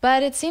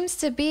 But it seems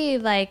to be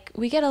like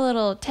we get a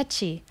little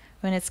touchy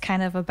when it's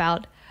kind of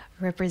about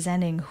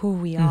representing who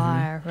we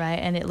are, right?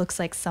 And it looks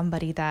like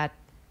somebody that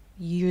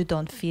you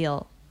don't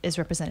feel is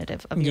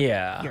representative of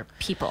your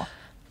people,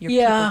 your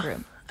people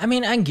group. I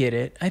mean, I get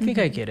it. I think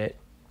I get it.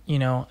 You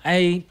know,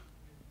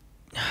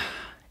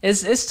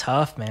 it's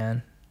tough,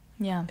 man.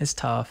 Yeah. It's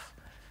tough.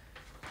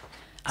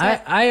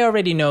 I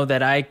already know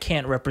that I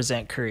can't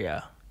represent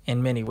Korea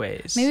in many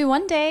ways. Maybe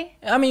one day.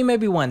 I mean,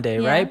 maybe one day,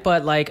 right?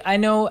 But like, I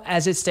know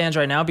as it stands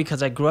right now,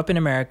 because I grew up in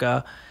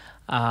America,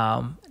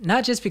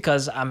 not just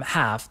because I'm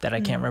half that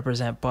I can't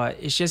represent, but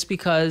it's just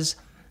because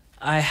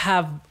I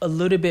have a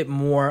little bit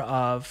more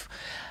of,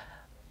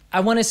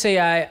 I want to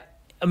say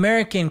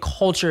American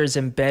culture is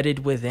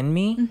embedded within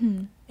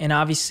me. And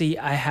obviously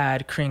I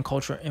had Korean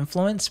cultural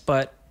influence,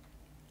 but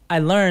I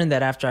learned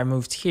that after I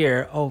moved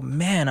here, oh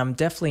man, I'm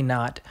definitely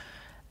not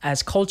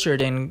as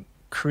cultured in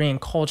Korean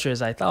culture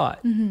as I thought,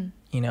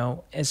 you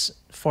know, as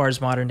far as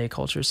modern day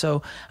culture.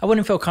 So I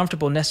wouldn't feel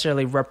comfortable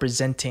necessarily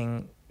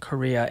representing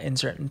Korea in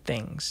certain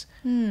things.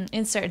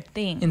 In certain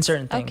things. In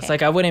certain things. Okay.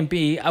 Like I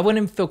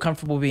wouldn't feel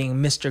comfortable being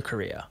Mr.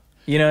 Korea.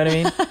 You know what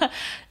I mean?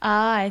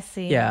 I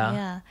see.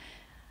 Yeah.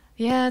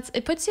 Yeah,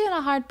 it puts you in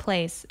a hard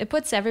place. It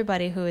puts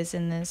everybody who is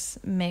in this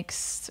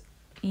mixed,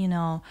 you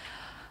know,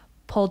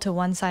 pulled to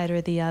one side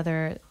or the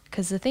other.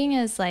 Because the thing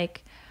is,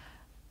 like,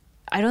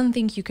 I don't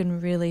think you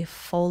can really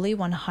fully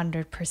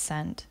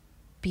 100%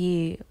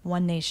 be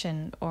one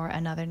nation or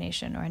another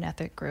nation or an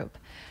ethnic group,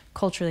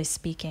 culturally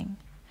speaking.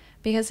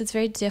 Because it's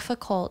very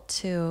difficult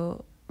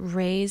to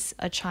raise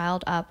a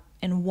child up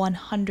in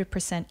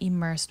 100%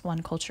 immersed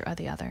one culture or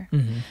the other.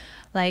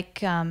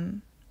 Like,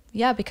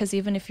 because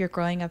even if you're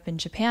growing up in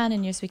Japan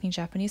and you're speaking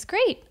Japanese,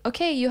 great.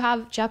 Okay, you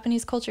have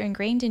Japanese culture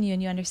ingrained in you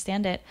and you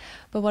understand it.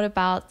 But what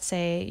about,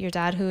 say, your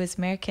dad who is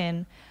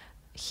American?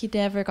 He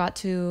never got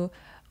to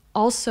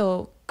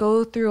also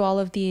go through all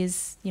of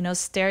these, you know,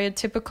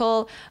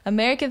 stereotypical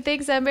American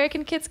things that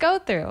American kids go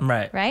through.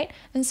 Right?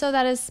 And so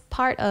that is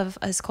part of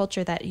his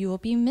culture that you will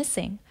be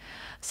missing.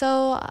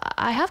 So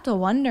I have to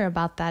wonder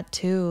about that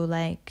too.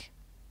 Like,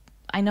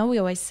 I know we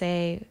always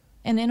say,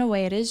 and in a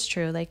way it is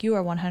true, like you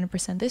are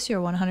 100% this,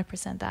 you're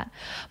 100% that.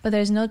 But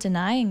there's no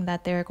denying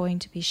that there are going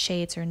to be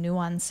shades or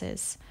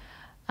nuances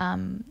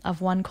of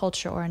one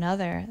culture or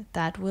another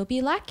that will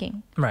be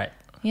lacking. Right.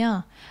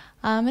 Yeah.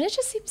 And it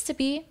just seems to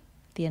be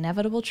the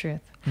inevitable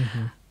truth.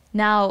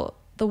 Now,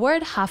 the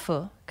word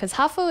hafu, because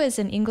hafu is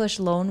an English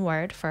loan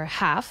word for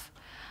half.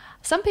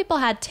 Some people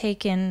had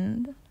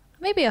taken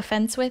maybe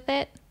offense with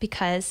it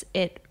because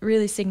it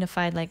really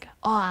signified like,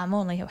 oh, I'm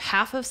only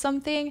half of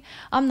something.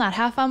 I'm not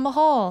half, I'm a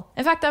whole.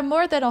 In fact, I'm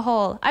more than a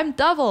whole. I'm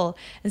double.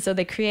 And so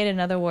they created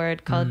another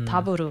word called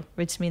taburu,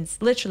 which means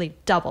literally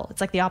double. It's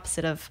like the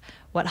opposite of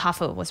what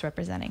hafu was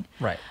representing.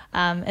 Right.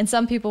 And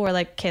some people were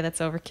like, okay,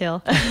 that's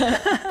overkill.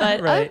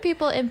 But other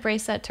people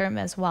embrace that term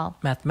as well.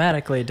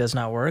 Mathematically, it does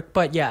not work,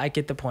 but yeah, I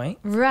get the point.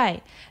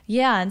 Right.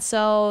 Yeah. And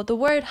so the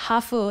word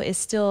hafu is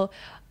still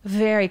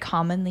very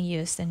commonly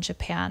used in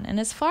Japan. And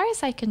as far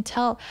as I can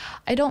tell,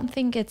 I don't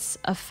think it's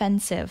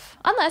offensive,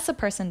 unless a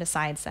person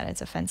decides that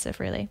it's offensive,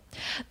 really.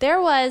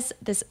 There was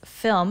this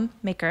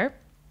filmmaker.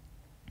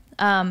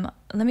 Let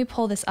me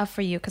pull this up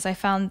for you because I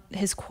found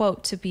his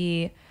quote to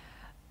be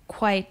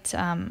quite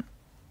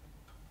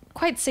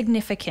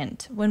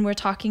significant when we're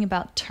talking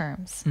about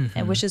terms,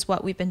 and which is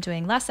what we've been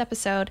doing last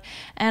episode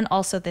and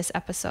also this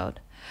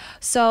episode.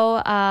 So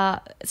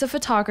it's a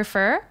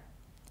photographer,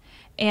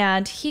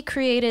 and he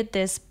created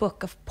this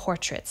book of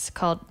portraits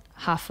called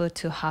Hafu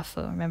to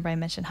Hafu. Remember I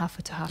mentioned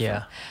Hafu to Hafu?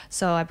 Yeah.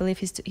 So I believe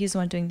he's the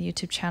one doing the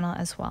YouTube channel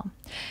as well.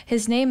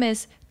 His name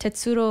is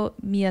Tetsuro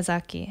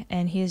Miyazaki,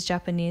 and he is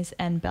Japanese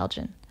and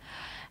Belgian.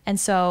 And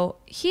so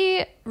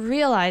he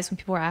realized when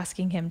people were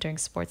asking him during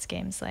sports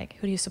games, like,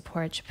 who do you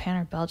support, Japan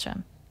or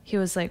Belgium? He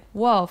was like,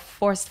 whoa,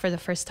 forced for the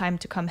first time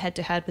to come head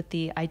to head with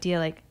the idea,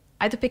 like,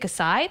 I had to pick a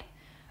side,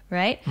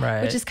 right?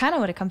 Which is kind of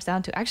what it comes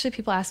down to. Actually,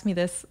 people ask me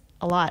this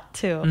a lot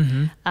too.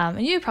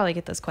 And you probably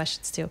get those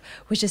questions too.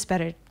 Which is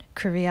better,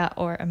 Korea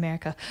or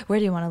America? Where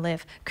do you want to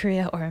live,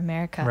 Korea or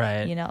America?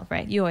 Right. You know,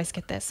 right? You always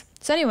get this.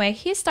 So anyway,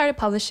 he started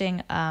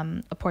publishing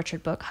a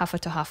portrait book, Hafu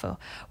to Hafu,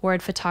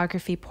 word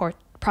photography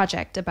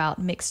project about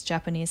mixed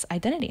Japanese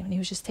identity. And he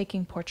was just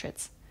taking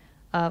portraits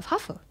of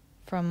Hafu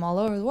from all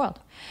over the world.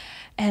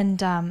 And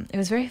it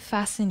was very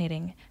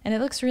fascinating. And it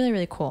looks really,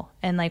 really cool.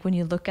 And like when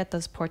you look at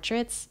those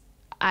portraits,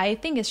 I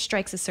think it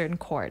strikes a certain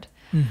chord.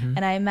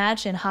 And I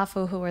imagine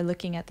Hafu who were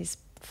looking at these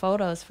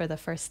photos for the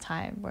first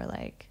time were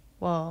like,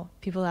 well,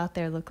 people out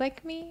there look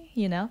like me,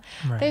 you know?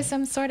 Right. There's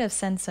some sort of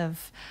sense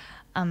of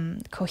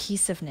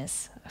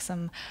cohesiveness,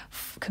 some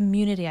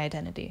community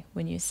identity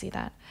when you see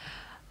that.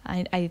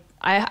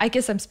 I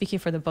guess I'm speaking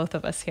for the both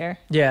of us here.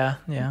 Yeah.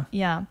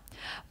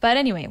 But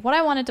anyway, what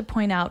I wanted to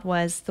point out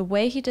was the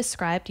way he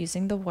described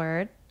using the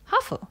word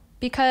hafu.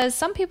 Because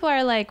some people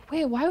are like,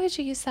 wait, why would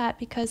you use that?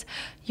 Because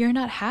you're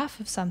not half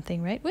of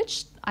something, right?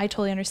 Which I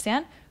totally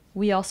understand.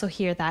 we also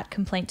hear that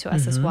complaint to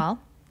us as well.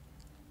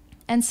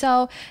 And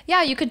so,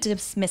 yeah, you could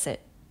dismiss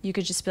it. You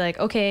could just be like,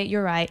 okay,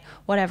 you're right,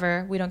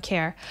 whatever, we don't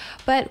care.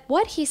 But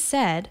what he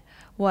said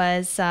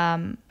was,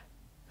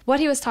 what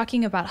he was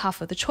talking about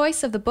Hafu, the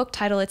choice of the book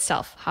title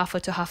itself,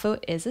 Hafu to Hafu,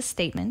 is a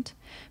statement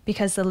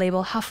because the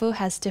label Hafu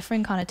has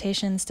different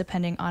connotations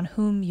depending on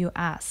whom you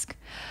ask.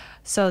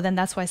 So then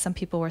that's why some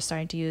people were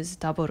starting to use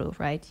daboru,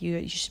 right?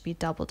 You should be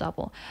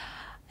double.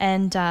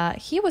 And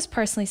he was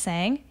personally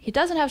saying he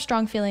doesn't have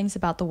strong feelings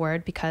about the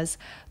word because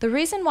the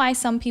reason why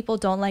some people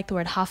don't like the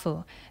word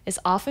hafu is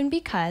often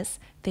because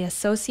they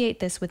associate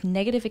this with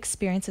negative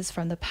experiences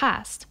from the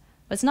past.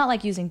 But it's not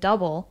like using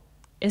double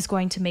is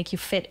going to make you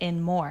fit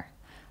in more.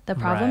 The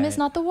problem is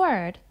not the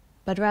word,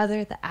 but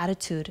rather the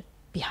attitude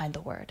behind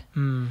the word.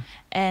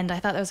 And I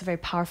thought that was a very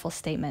powerful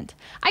statement.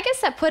 I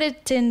guess that put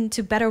it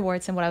into better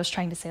words than what I was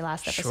trying to say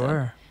last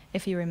episode.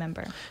 If you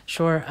remember.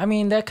 Sure. I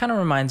mean, that kind of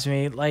reminds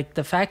me, like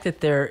the fact that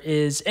there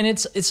is, and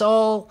it's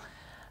all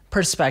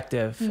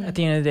perspective at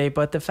the end of the day,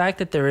 but the fact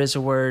that there is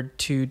a word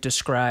to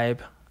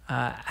describe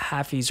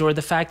halfies, or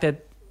the fact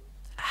that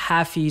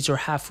halfies or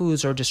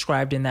hafus are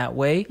described in that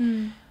way,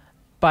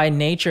 by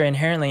nature,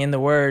 inherently in the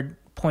word,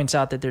 points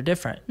out that they're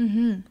different,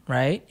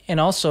 right? And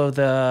also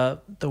the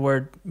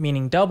word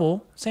meaning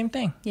double, same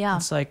thing. Yeah.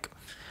 It's like,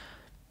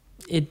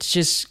 it's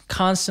just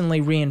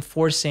constantly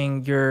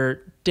reinforcing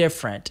your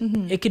different.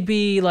 It could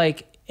be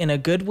like in a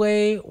good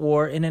way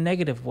or in a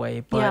negative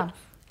way, but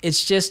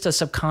it's just a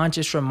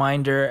subconscious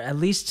reminder, at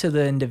least to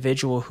the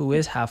individual who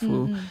is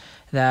Hafu,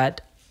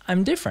 that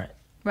I'm different.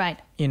 Right.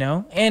 You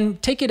know,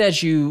 and take it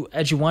as you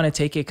want to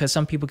take it, because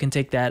some people can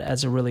take that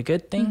as a really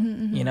good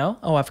thing. You know,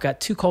 oh, I've got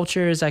two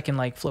cultures, I can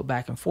like float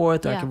back and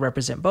forth, or I can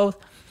represent both.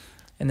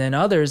 And then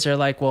others are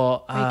like,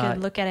 well, or you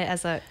could look at it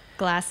as a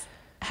glass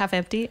half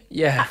empty.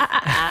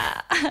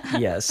 Yeah.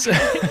 Yes.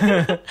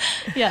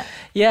 Yeah.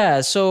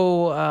 Yeah.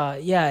 So,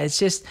 it's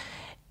just,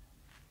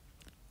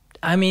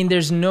 I mean,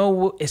 there's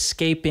no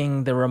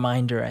escaping the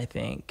reminder, I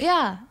think.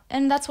 Yeah.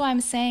 And that's why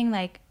I'm saying,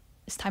 like,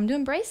 it's time to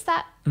embrace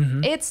that.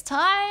 It's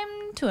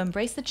time to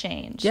embrace the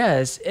change.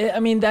 Yes. I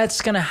mean,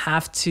 that's going to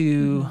have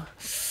to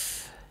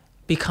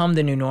become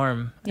the new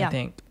norm, I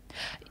think.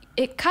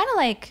 It kind of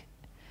like,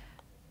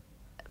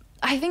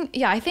 I think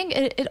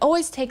it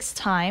always takes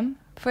time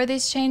for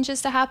these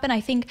changes to happen. I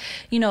think,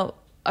 you know,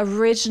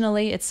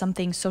 originally it's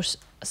something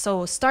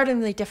so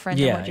startlingly different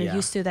than what you're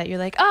used to, that you're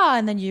like,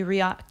 and then you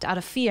react out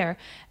of fear,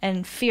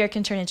 and fear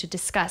can turn into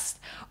disgust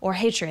or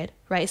hatred,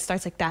 right? It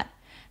starts like that.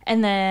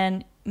 And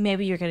then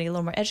maybe you're getting a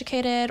little more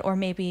educated, or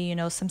maybe, you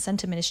know, some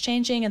sentiment is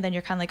changing, and then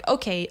you're kind of like,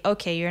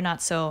 okay, you're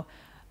not so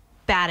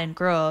bad and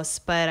gross,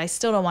 but I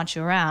still don't want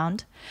you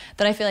around.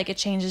 Then I feel like it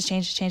changes,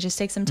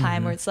 takes some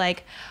time where it's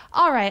like,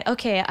 all right,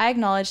 okay, I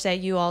acknowledge that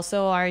you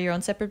also are your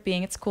own separate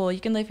being. It's cool. You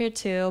can live here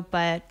too,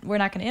 but we're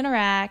not going to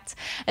interact.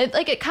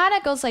 It kind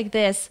of goes like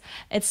this.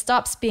 It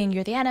stops being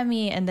you're the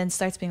enemy, and then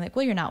starts being like,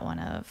 well, you're not one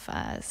of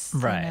us.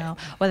 Right. You know,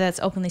 whether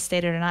that's openly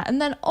stated or not.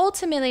 And then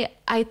ultimately,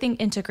 I think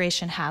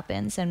integration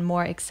happens and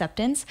more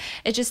acceptance.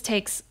 It just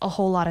takes a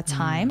whole lot of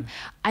time.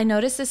 I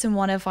noticed this in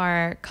one of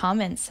our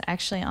comments,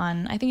 actually,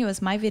 on, I think it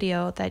was my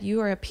video that you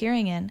were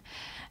appearing in.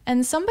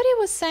 And somebody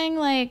was saying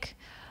like,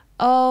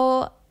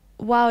 oh,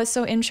 wow, it's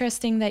so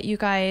interesting that you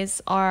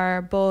guys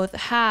are both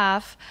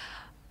half,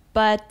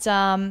 but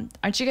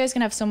aren't you guys going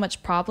to have so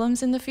much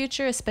problems in the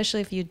future,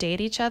 especially if you date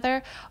each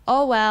other?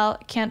 Oh, well,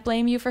 can't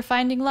blame you for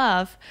finding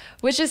love,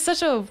 which is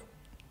such a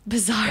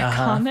bizarre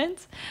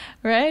comment,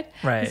 right?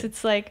 Right. 'Cause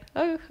it's like,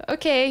 oh,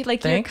 okay,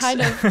 like Thanks. you're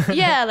kind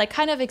of, like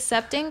kind of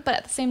accepting, but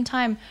at the same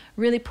time,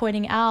 really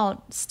pointing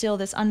out still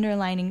this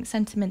underlining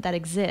sentiment that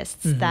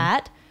exists,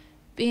 that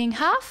being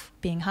half,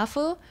 being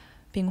hafu,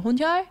 being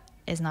혼혈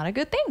is not a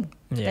good thing.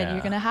 That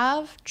you're going to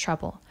have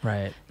trouble.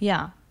 Right.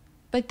 Yeah.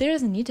 But there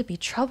doesn't need to be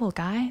trouble,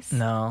 guys.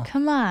 No.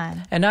 Come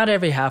on. And not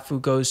every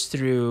Hafu goes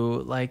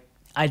through like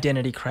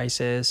identity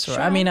crisis, or,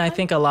 I mean, I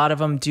think a lot of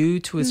them do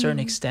to a certain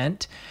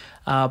extent.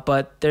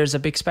 But there's a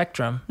big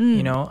spectrum.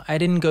 You know, I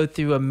didn't go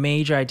through a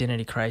major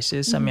identity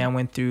crisis. I mean, I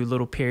went through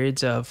little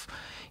periods of,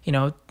 you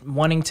know,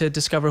 wanting to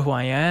discover who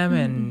I am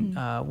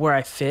and where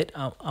I fit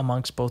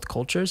amongst both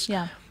cultures.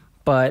 Yeah.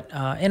 But,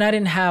 and I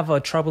didn't have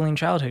a troubling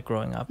childhood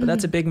growing up. But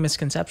that's a big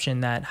misconception,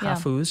 that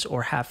Hafus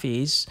or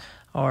Hafis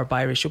or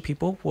biracial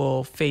people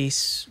will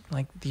face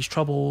like these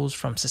troubles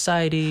from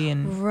society,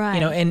 and you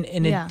know, and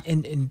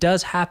it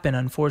does happen,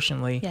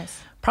 unfortunately.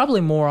 Yes.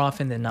 Probably more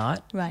often than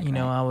not. Right. You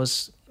know, I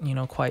was, you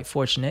know, quite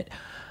fortunate,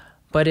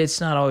 but it's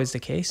not always the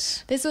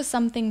case. This was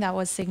something that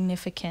was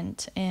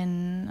significant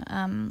in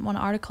one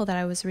article that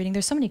I was reading.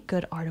 There's so many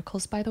good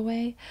articles, by the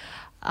way,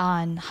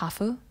 on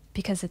Hafu,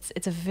 because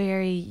it's a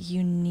very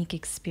unique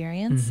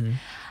experience.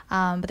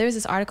 But there was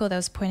this article that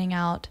was pointing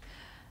out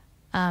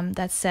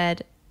that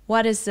said,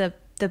 what is the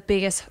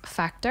biggest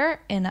factor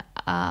in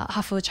a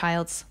Hafu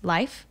child's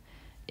life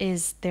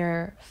is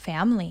their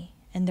family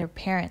and their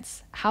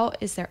parents. How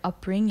is their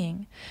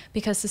upbringing?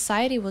 Because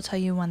society will tell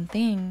you one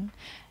thing,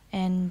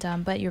 and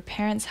but your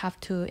parents have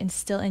to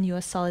instill in you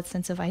a solid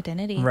sense of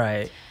identity,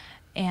 right,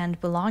 and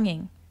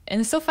belonging.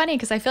 it's so funny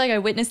because I feel like I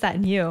witnessed that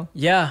in you.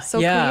 Yeah, so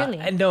clearly.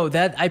 I know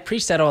that I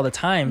preach that all the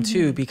time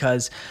too,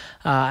 because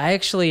I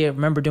actually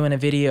remember doing a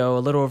video a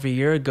little over a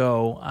year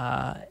ago,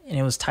 and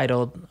it was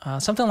titled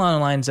something along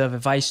the lines of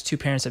advice to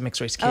parents of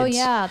mixed race kids. Oh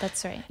yeah,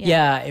 that's right.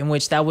 Yeah, in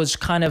which that was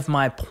kind of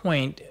my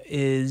point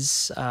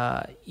is,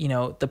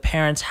 the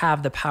parents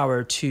have the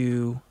power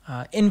to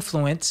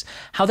influence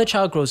how the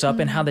child grows up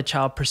and how the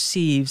child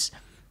perceives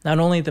not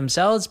only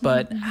themselves,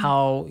 but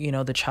how,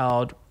 the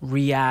child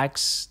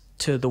reacts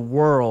to the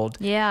world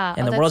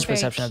and the world's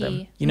perception of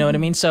them. You know what I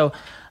mean? So,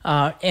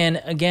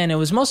 and again, it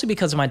was mostly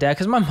because of my dad,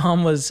 because my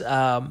mom was,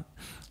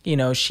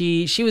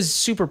 she was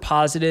super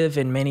positive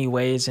in many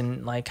ways,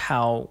 and like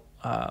how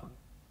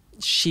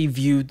she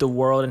viewed the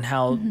world and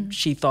how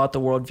she thought the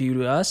world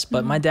viewed us.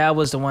 But my dad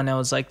was the one that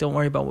was like, don't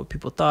worry about what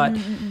people thought,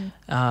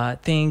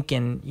 think,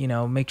 and,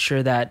 make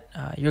sure that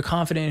you're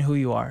confident in who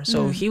you are.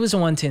 So he was the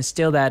one to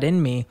instill that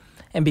in me.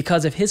 And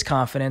because of his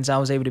confidence, I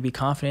was able to be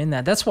confident in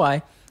that. That's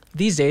why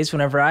these days,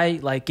 whenever I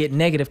like get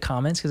negative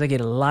comments, because I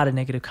get a lot of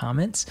negative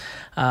comments,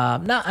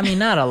 not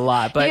a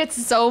lot, but you get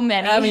so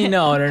many. I mean,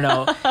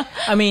 no.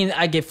 I mean,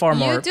 I get far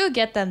more. You do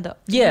get them though.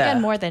 Yeah, you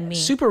get more than me.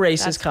 Super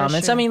racist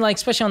comments. Sure. I mean, like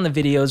especially on the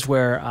videos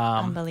where,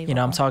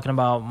 I'm talking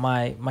about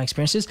my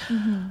experiences.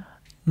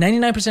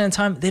 99% of the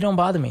time, they don't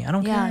bother me. I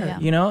don't care.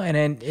 And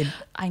then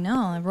I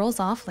know it rolls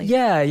off like.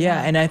 Yeah,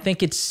 and I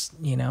think it's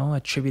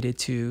attributed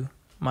to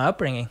my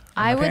upbringing.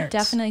 I would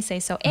definitely say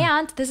so.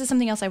 And this is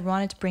something else I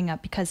wanted to bring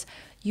up, because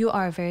you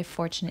are a very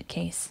fortunate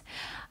case,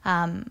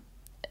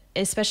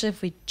 especially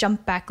if we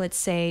jump back, let's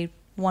say,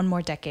 one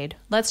more decade.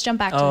 Let's jump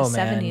back to the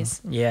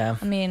 70s. Yeah.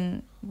 I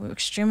mean, we're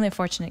extremely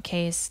fortunate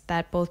case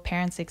that both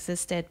parents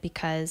existed,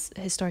 because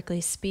historically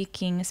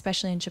speaking,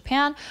 especially in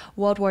Japan,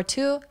 World War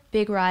II,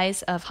 big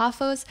rise of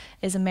Hafus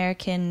is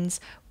American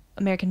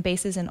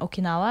bases in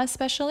Okinawa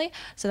especially.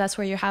 So that's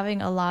where you're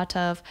having a lot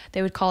of,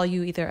 they would call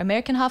you either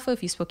American Hafu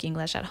if you spoke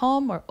English at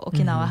home, or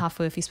Okinawa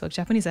Hafu if you spoke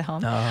Japanese at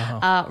home.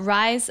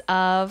 Rise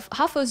of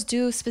Hafus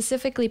due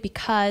specifically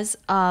because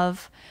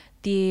of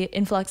the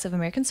influx of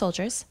American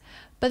soldiers.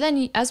 But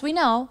then, as we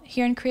know,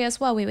 here in Korea as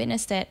well, we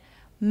witnessed it.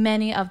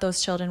 Many of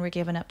those children were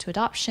given up to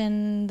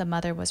adoption. The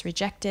mother was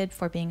rejected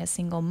for being a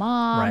single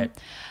mom. Right.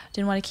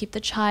 Didn't want to keep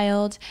the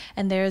child.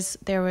 And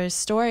there were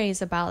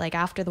stories about, like,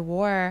 after the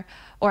war,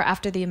 or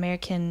after the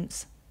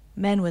Americans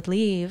men would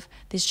leave,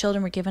 these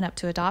children were given up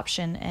to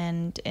adoption,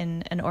 and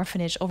in an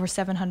orphanage, over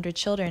 700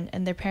 children,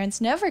 and their parents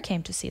never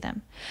came to see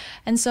them.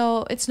 And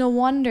so it's no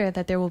wonder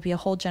that there will be a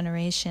whole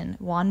generation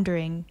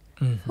wandering,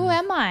 who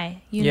am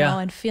I?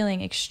 And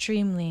feeling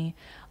extremely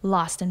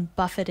lost and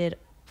buffeted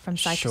from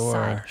side to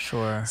side.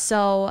 Sure.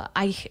 So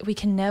I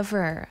can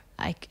never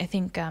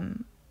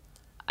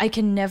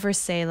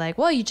say like,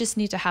 well, you just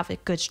need to have a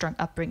good, strong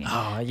upbringing.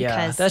 Oh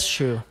yeah, that's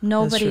true.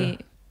 Nobody,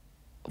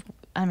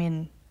 I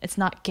mean, it's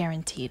not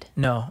guaranteed.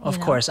 No, of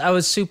course. I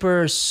was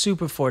super,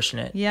 super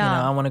fortunate.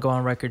 Yeah. I want to go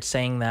on record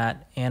saying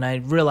that. And I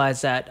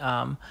realized that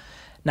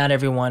not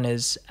everyone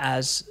is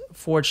as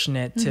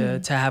fortunate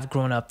to have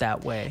grown up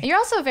that way. And you're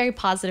also a very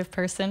positive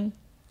person.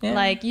 Yeah.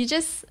 Like, you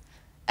just,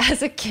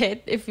 as a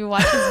kid, if you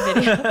watch this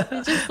video,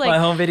 you're just like my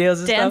home videos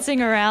and dancing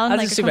stuff. around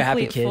like a super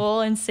happy complete kid.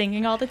 fool and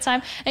singing all the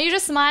time. And you're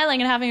just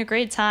smiling and having a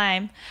great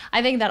time.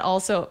 I think that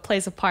also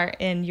plays a part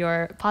in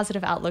your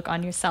positive outlook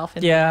on yourself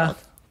in the world.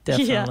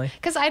 Definitely.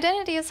 Because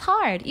identity is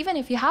hard, even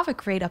if you have a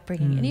great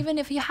upbringing, and even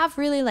if you have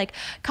really like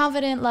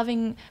confident,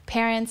 loving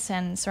parents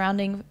and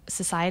surrounding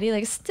society,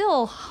 like, it's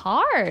still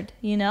hard,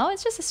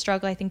 It's just a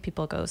struggle I think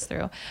people goes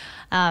through.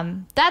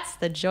 That's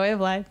the joy of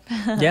life.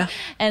 Yeah.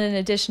 And an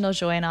additional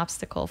joy and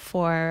obstacle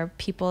for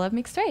people of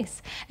mixed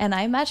race. And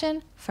I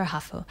imagine for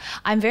Hafu.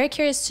 I'm very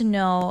curious to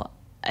know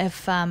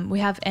if we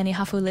have any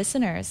Hafu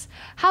listeners.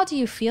 How do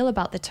you feel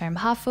about the term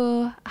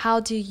Hafu? How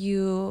do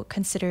you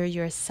consider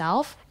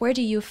yourself? Where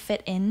do you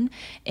fit in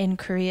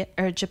Korea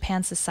or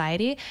Japan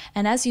society?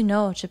 And as you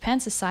know, Japan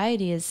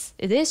society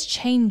is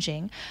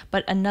changing,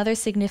 but another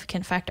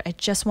significant factor I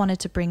just wanted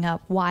to bring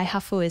up why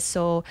Hafu is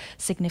so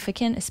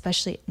significant,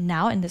 especially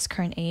now in this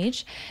current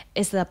age,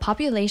 is the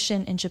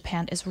population in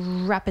Japan is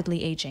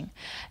rapidly aging.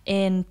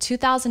 In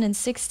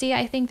 2060,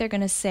 I think they're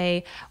going to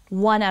say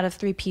 1 out of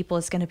 3 people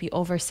is going to be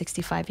over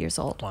 65 years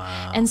old.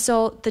 Wow. And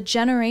so the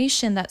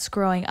generation that's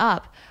growing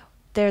up,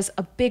 there's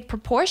a big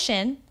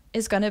proportion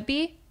is going to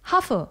be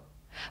Hafu.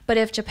 But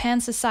if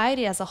Japan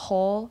society as a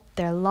whole,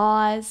 their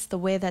laws, the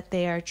way that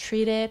they are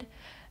treated,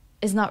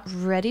 is not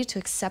ready to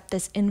accept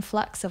this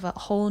influx of a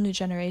whole new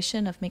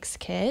generation of mixed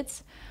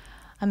kids,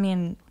 I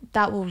mean,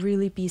 that will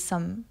really be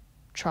some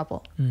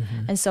trouble.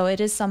 And so it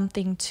is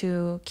something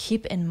to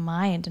keep in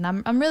mind. And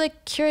I'm really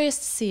curious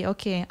to see,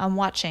 okay, I'm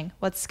watching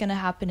what's going to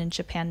happen in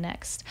Japan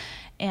next.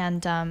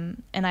 And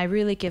I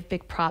really give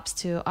big props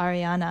to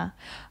Ariana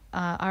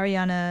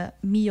Miyamoto.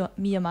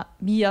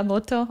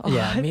 Oh,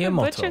 yeah, Miyamoto.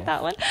 I butchered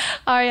that one.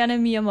 Ariana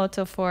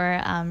Miyamoto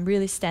for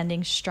really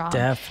standing strong.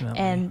 Definitely.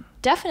 And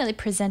definitely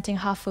presenting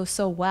Hafu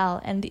so well.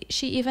 And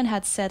she even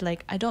had said,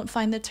 like, I don't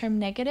find the term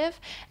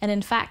negative. And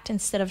in fact,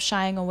 instead of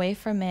shying away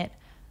from it,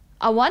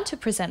 I want to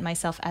present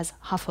myself as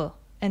Hafu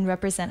and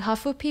represent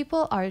Hafu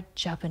people are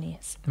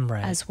Japanese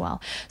Right. as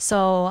well.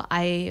 So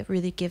I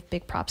really give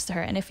big props to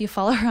her. And if you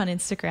follow her on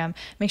Instagram,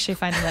 make sure you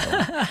find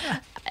another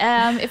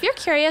one. If you're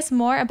curious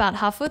more about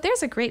Hafu,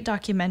 there's a great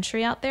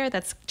documentary out there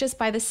that's just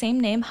by the same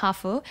name,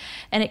 Hafu.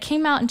 And it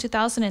came out in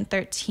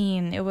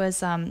 2013. It was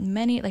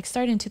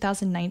started in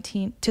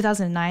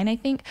 2009, I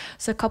think.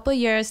 So a couple of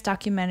years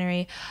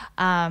documentary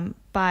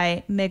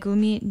by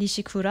Megumi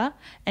Nishikura.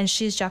 And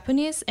she's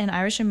Japanese and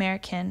Irish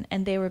American.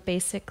 And they were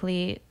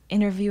basically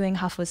interviewing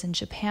Hafus in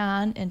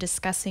Japan and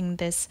discussing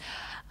this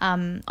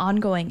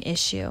ongoing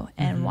issue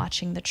and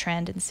watching the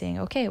trend and seeing,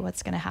 okay,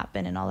 what's going to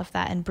happen and all of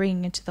that, and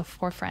bringing it to the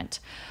forefront.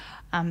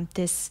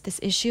 This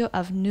issue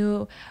of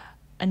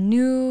a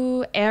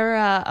new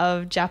era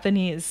of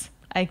Japanese,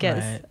 I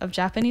guess, Right. of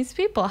Japanese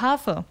people,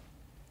 Hafu.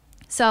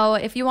 So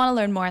if you want to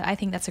learn more, I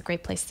think that's a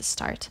great place to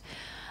start.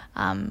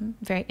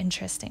 Very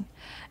interesting.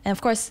 And of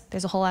course,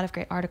 there's a whole lot of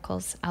great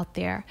articles out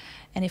there.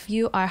 And if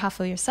you are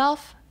Hafu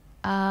yourself,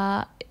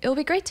 it will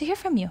be great to hear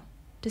from you,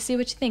 to see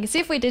what you think, see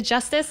if we did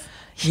justice.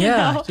 you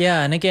know?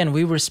 Yeah. And again,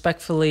 we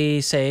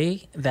respectfully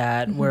say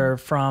that we're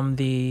from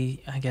the,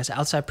 I guess,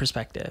 outside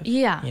perspective.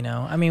 Yeah. You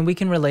know, I mean, we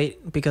can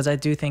relate because I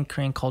do think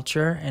Korean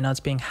culture and us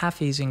being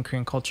Hafis in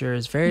Korean culture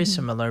is very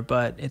similar,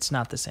 but it's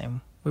not the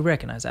same. We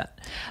recognize that.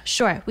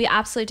 Sure, we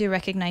absolutely do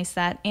recognize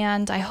that.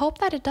 And I hope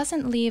that it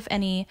doesn't leave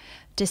any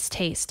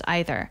distaste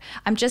either.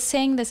 I'm just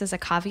saying this as a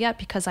caveat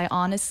because I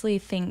honestly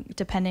think,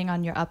 depending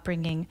on your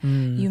upbringing,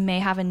 you may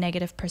have a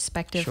negative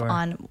perspective Sure.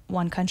 on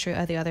one country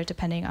or the other,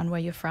 depending on where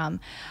you're from.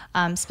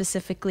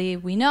 Specifically,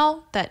 we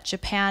know that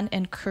Japan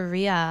and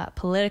Korea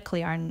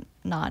politically are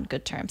not on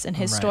good terms, and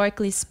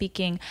historically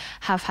speaking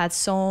have had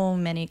so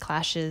many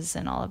clashes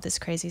and all of this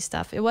crazy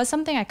stuff. It was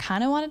something I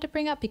kind of wanted to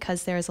bring up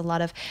because there is a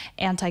lot of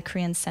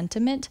anti-Korean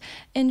sentiment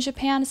in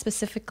Japan,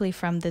 specifically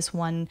from this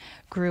one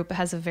group. It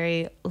has a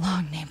very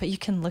long name, but you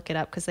can look it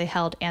up because they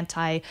held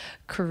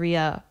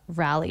anti-Korean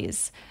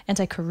rallies,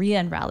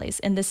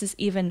 and this is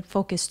even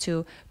focused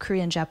to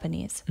Korean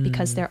Japanese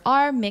because there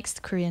are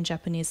mixed Korean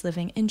Japanese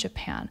living in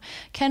Japan.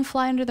 Can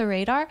fly under the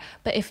radar,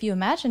 but if you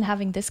imagine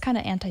having this kind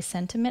of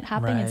anti-sentiment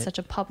happening in Right. such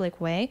a public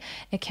way,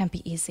 it can't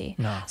be easy.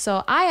 No.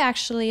 So I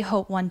actually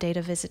hope one day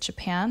to visit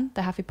Japan,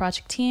 the Halfie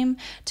Project team,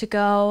 to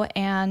go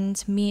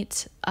and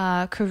meet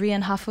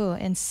Korean Hafu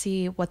and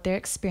see what their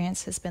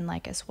experience has been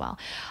like as well,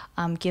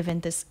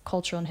 given this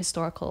cultural and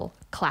historical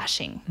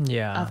clashing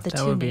of the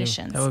two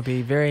nations. That would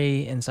be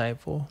very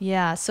insightful.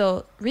 Yeah,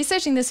 so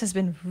researching this has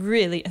been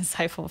really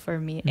insightful for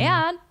me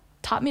and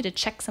taught me to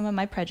check some of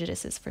my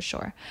prejudices for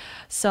sure.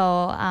 So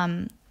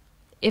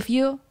if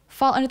you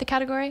fall under the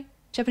category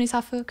Japanese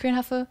Hafu, Korean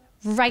Hafu,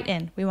 write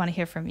in. We want to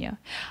hear from you.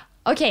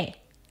 Okay,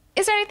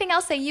 is there anything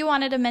else that you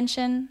wanted to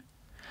mention?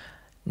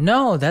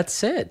 No,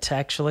 that's it,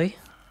 actually.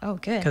 Oh,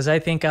 good. Because I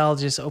think I'll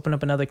just open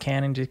up another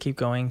can and just keep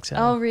going. So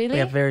Oh, really? We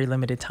have very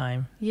limited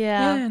time.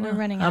 Yeah, we're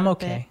running out I'm a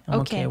okay. bit. I'm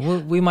okay.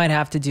 We might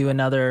have to do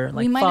another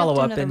We might have to do follow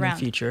up another in round.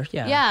 the future.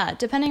 Yeah. Yeah,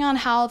 depending on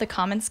how the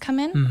comments come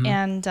in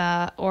and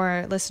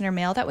or listener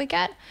mail that we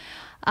get,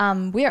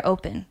 we are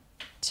open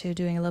to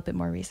doing a little bit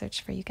more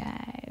research for you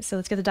guys. So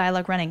let's get the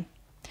dialogue running.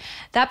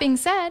 That being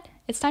said,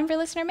 it's time for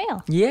listener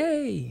mail.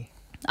 Yay.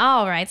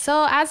 All right.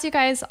 So as you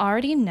guys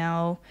already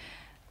know,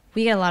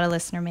 we get a lot of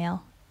listener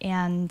mail.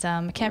 And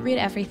I can't read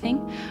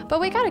everything, but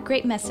we got a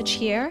great message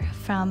here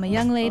from a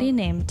young lady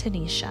named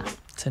Tanisha.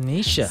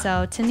 Tanisha.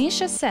 So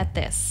Tanisha said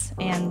this,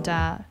 and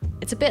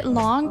it's a bit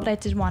long, but I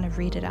did want to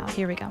read it out.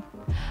 Here we go.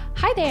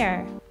 Hi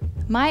there.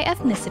 My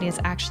ethnicity is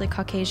actually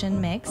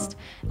Caucasian mixed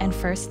and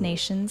First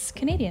Nations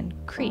Canadian,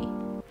 Cree.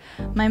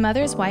 My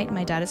mother is white,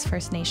 my dad is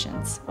First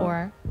Nations,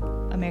 or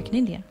American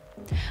Indian.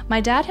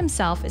 My dad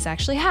himself is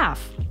actually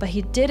half, but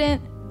he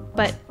didn't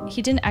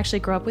actually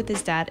grow up with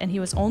his dad, and he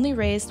was only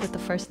raised with the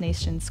First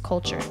Nations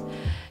culture.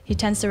 He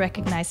tends to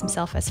recognize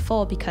himself as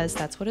full because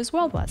that's what his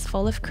world was,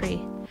 full of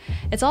Cree.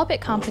 It's all a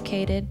bit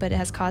complicated, but it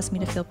has caused me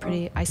to feel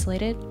pretty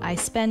isolated. I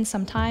spend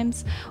some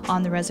times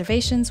on the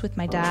reservations with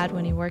my dad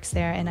when he works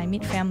there, and I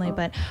meet family,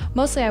 but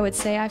mostly I would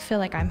say I feel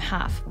like I'm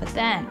half. But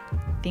then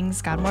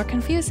things got more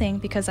confusing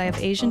because I have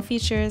Asian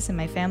features and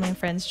my family and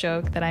friends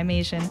joke that I'm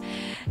Asian.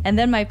 And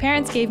then my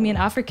parents gave me an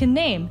African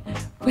name,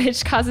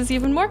 which causes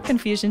even more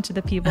confusion to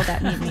the people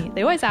that meet me.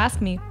 They always ask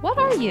me, "What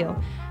are you?"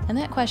 And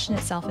that question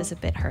itself is a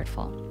bit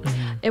hurtful.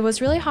 It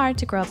was really hard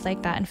to grow up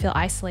like that and feel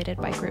isolated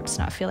by groups,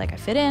 not feel like I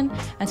fit in,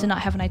 and to not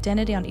have an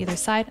identity on either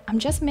side. I'm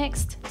just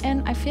mixed,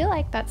 and I feel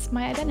like that's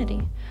my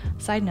identity.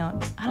 Side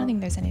note, I don't think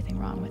there's anything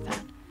wrong with that.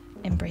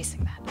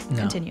 Embracing that. No.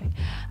 Continuing.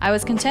 I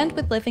was content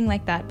with living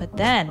like that, but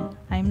then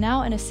I'm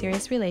now in a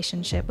serious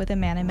relationship with a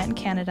man I met in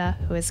Canada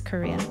who is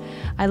Korean.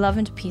 I love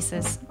him to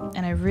pieces,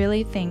 and I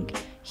really think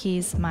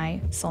he's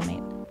my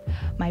soulmate,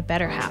 my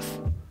better half.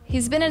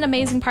 He's been an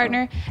amazing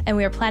partner, and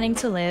we are planning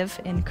to live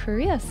in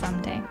Korea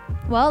someday.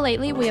 Well,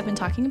 lately we have been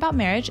talking about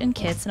marriage and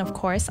kids, and of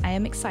course I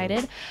am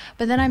excited,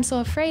 but then I'm so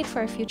afraid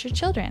for our future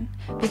children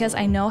because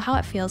I know how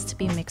it feels to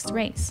be mixed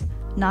race.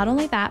 Not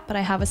only that, but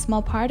I have a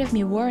small part of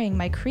me worrying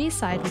my Cree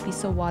side would be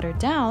so watered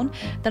down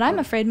that I'm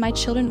afraid my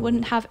children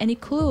wouldn't have any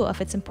clue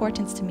of its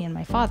importance to me and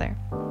my father.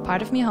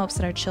 Part of me hopes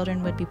that our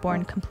children would be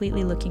born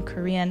completely looking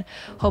Korean,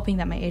 hoping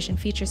that my Asian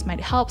features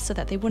might help so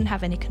that they wouldn't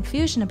have any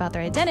confusion about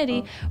their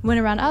identity when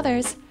around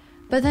others.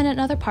 But then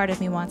another part of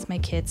me wants my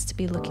kids to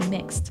be looking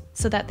mixed,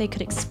 so that they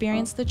could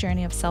experience the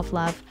journey of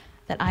self-love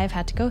that I have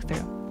had to go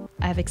through.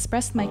 I have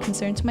expressed my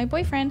concern to my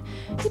boyfriend.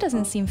 He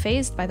doesn't seem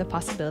fazed by the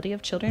possibility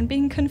of children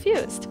being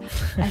confused.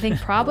 I think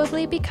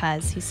probably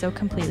because he's so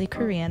completely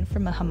Korean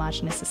from a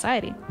homogenous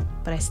society,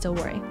 but I still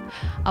worry.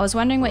 I was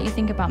wondering what you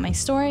think about my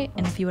story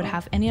and if you would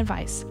have any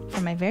advice for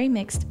my very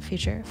mixed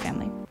future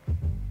family.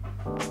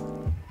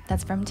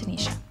 That's from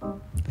Tanisha.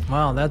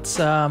 Wow, that's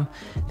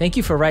thank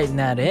you for writing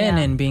that in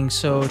and being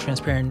so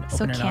transparent,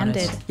 so open and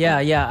candid. honest.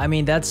 Yeah. I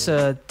mean, that's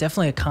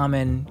definitely a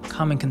common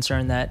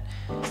concern that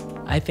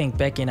I think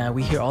Becky and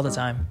we hear all the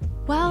time.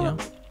 Well,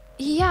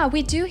 yeah,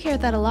 we do hear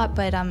that a lot,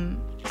 but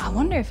I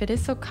wonder if it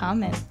is so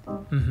common.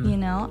 You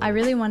know, I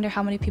really wonder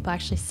how many people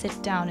actually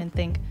sit down and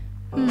think,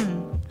 how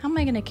am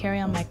I going to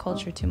carry on my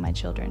culture to my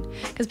children?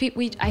 Because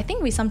I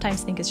think we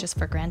sometimes think it's just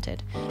for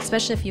granted,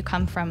 especially if you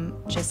come from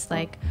just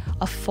like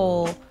a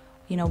full,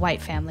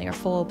 white family or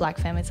full black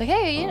family. It's like,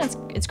 hey,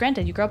 it's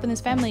granted. You grow up in this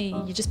family,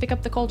 you just pick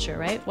up the culture,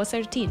 right? What's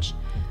there to teach?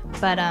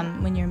 But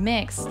when you're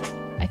mixed,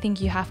 I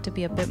think you have to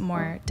be a bit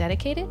more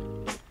dedicated,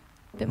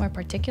 a bit more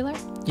particular.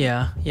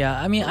 Yeah.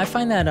 I mean, I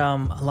find that a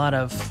lot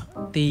of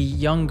the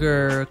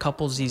younger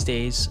couples these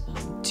days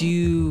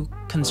do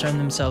concern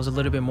themselves a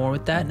little bit more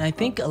with that, and I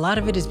think a lot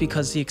of it is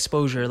because the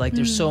exposure, like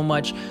there's so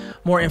much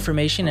more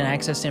information and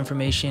access to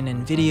information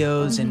and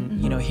videos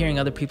and hearing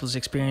other people's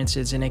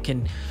experiences, and it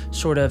can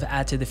sort of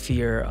add to the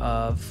fear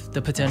of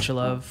the potential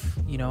of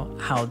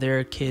how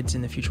their kids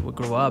in the future will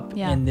grow up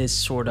in this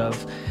sort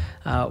of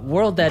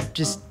world that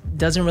just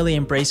doesn't really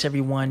embrace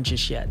everyone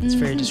just yet. It's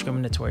very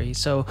discriminatory.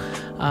 So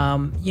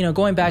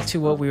going back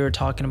to what we were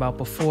talking about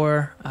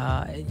before,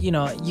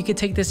 you could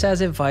take this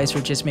as advice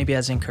or just maybe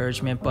as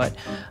encouragement, but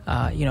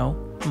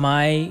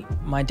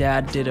my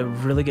dad did a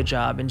really good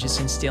job in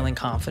just instilling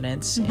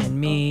confidence in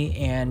me,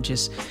 and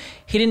just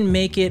he didn't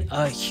make it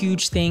a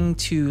huge thing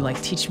to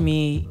like teach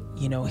me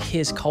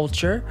his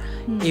culture.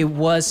 It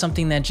was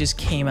something that just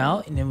came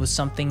out, and it was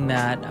something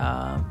that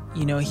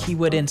he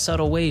would in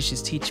subtle ways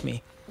just teach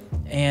me.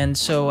 And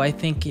so I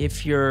think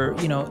if you're,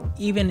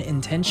 even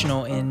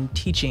intentional in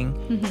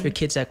teaching your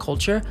kids that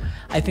culture,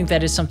 I think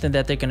that is something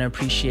that they're going to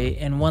appreciate.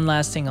 And one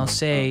last thing I'll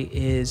say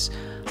is,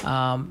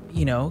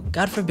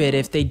 God forbid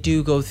if they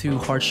do go through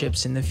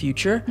hardships in the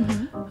future,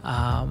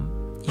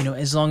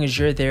 as long as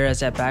you're there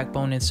as that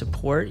backbone and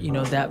support,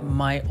 that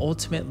might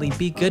ultimately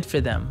be good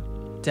for them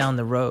down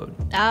the road.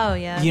 Oh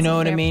yeah. You know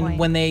what I mean? Point.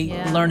 When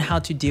they learn how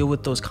to deal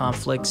with those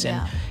conflicts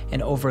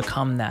and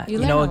overcome that. You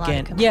learn a lot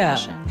of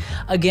compassion.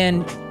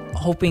 Again,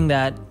 hoping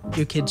that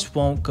your kids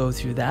won't go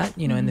through that,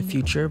 in the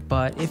future.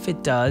 But if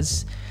it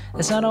does,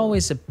 it's not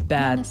always a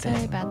bad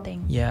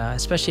thing. Yeah,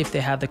 especially if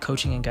they have the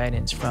coaching and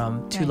guidance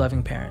from two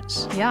loving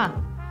parents. Yeah,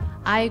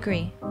 I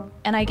agree.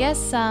 And I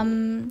guess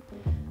the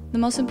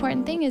most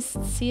important thing is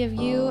to see if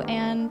you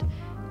and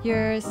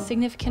your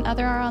significant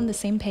other are on the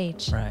same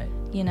page. Right.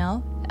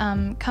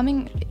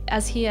 Coming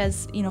as he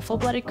is,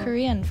 full-blooded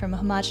Korean from a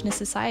homogenous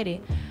society,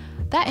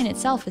 that in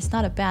itself is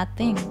not a bad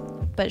thing.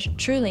 But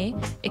truly,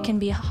 it can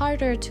be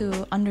harder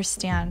to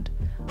understand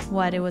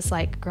what it was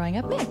like growing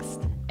up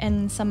mixed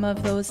and some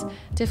of those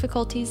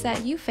difficulties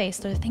that you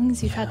faced or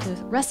things you've had to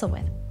wrestle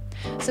with.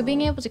 So being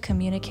able to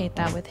communicate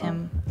that with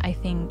him, I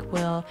think,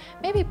 will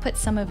maybe put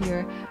some of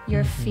your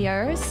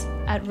fears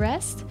at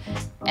rest.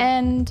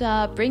 And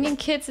bringing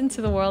kids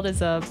into the world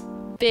is a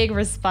big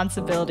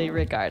responsibility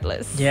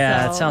regardless.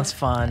 Yeah, it sounds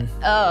fun.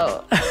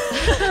 Oh.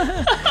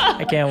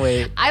 I can't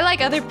wait. I like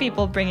other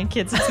people bringing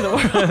kids into the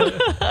world.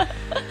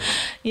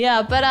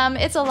 Yeah, but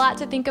it's a lot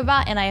to think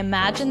about, and I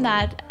imagine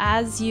that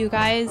as you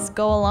guys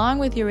go along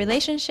with your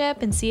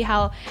relationship and see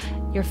how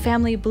your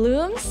family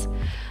blooms,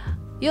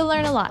 you'll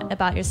learn a lot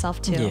about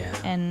yourself too. Yeah.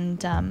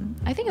 And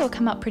I think it will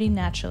come out pretty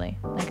naturally.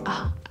 Like,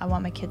 I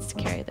want my kids to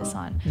carry this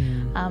on.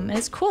 And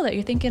it's cool that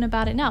you're thinking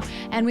about it now.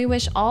 And we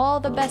wish all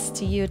the best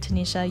to you,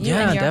 Tanisha, you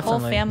and your whole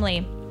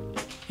family.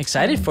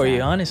 Excited for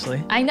you,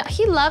 honestly. I know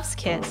he loves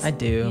kids. I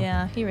do.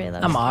 Yeah, he really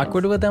loves I'm kids.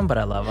 awkward with them, but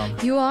I love them.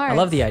 You are. I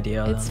love the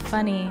idea of them. It's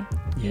funny.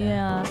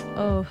 Yeah.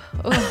 Oh,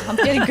 I'm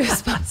getting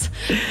goosebumps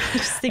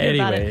just thinking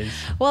about it.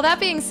 Well, that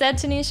being said,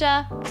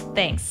 Tanisha,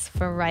 thanks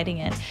for writing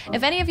in.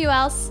 If any of you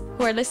else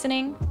who are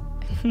listening,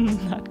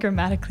 not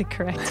grammatically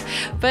correct,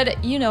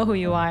 but you know who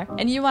you are,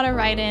 and you want to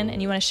write in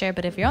and you want to share a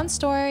bit of your own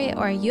story,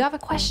 or you have a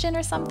question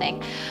or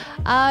something,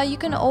 you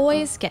can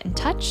always get in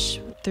touch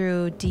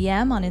through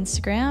DM on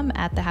Instagram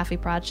at the Halfie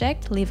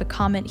Project. Leave a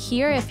comment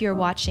here if you're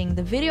watching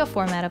the video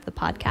format of the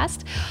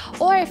podcast,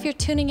 or if you're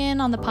tuning in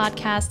on the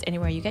podcast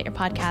anywhere you get your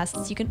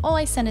podcasts, you can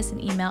always send us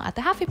an email at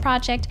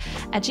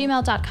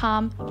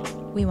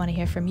thehalfieproject@gmail.com. We want to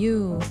hear from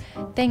you.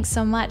 Thanks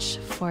so much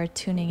for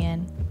tuning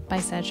in. Bye,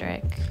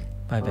 Cedric.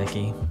 Bye,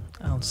 Becky.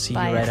 I'll see you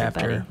Bye, right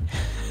everybody. after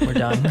we're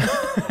done.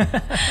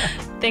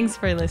 Thanks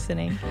for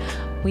listening.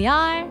 We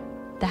are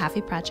the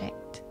Halfie Project.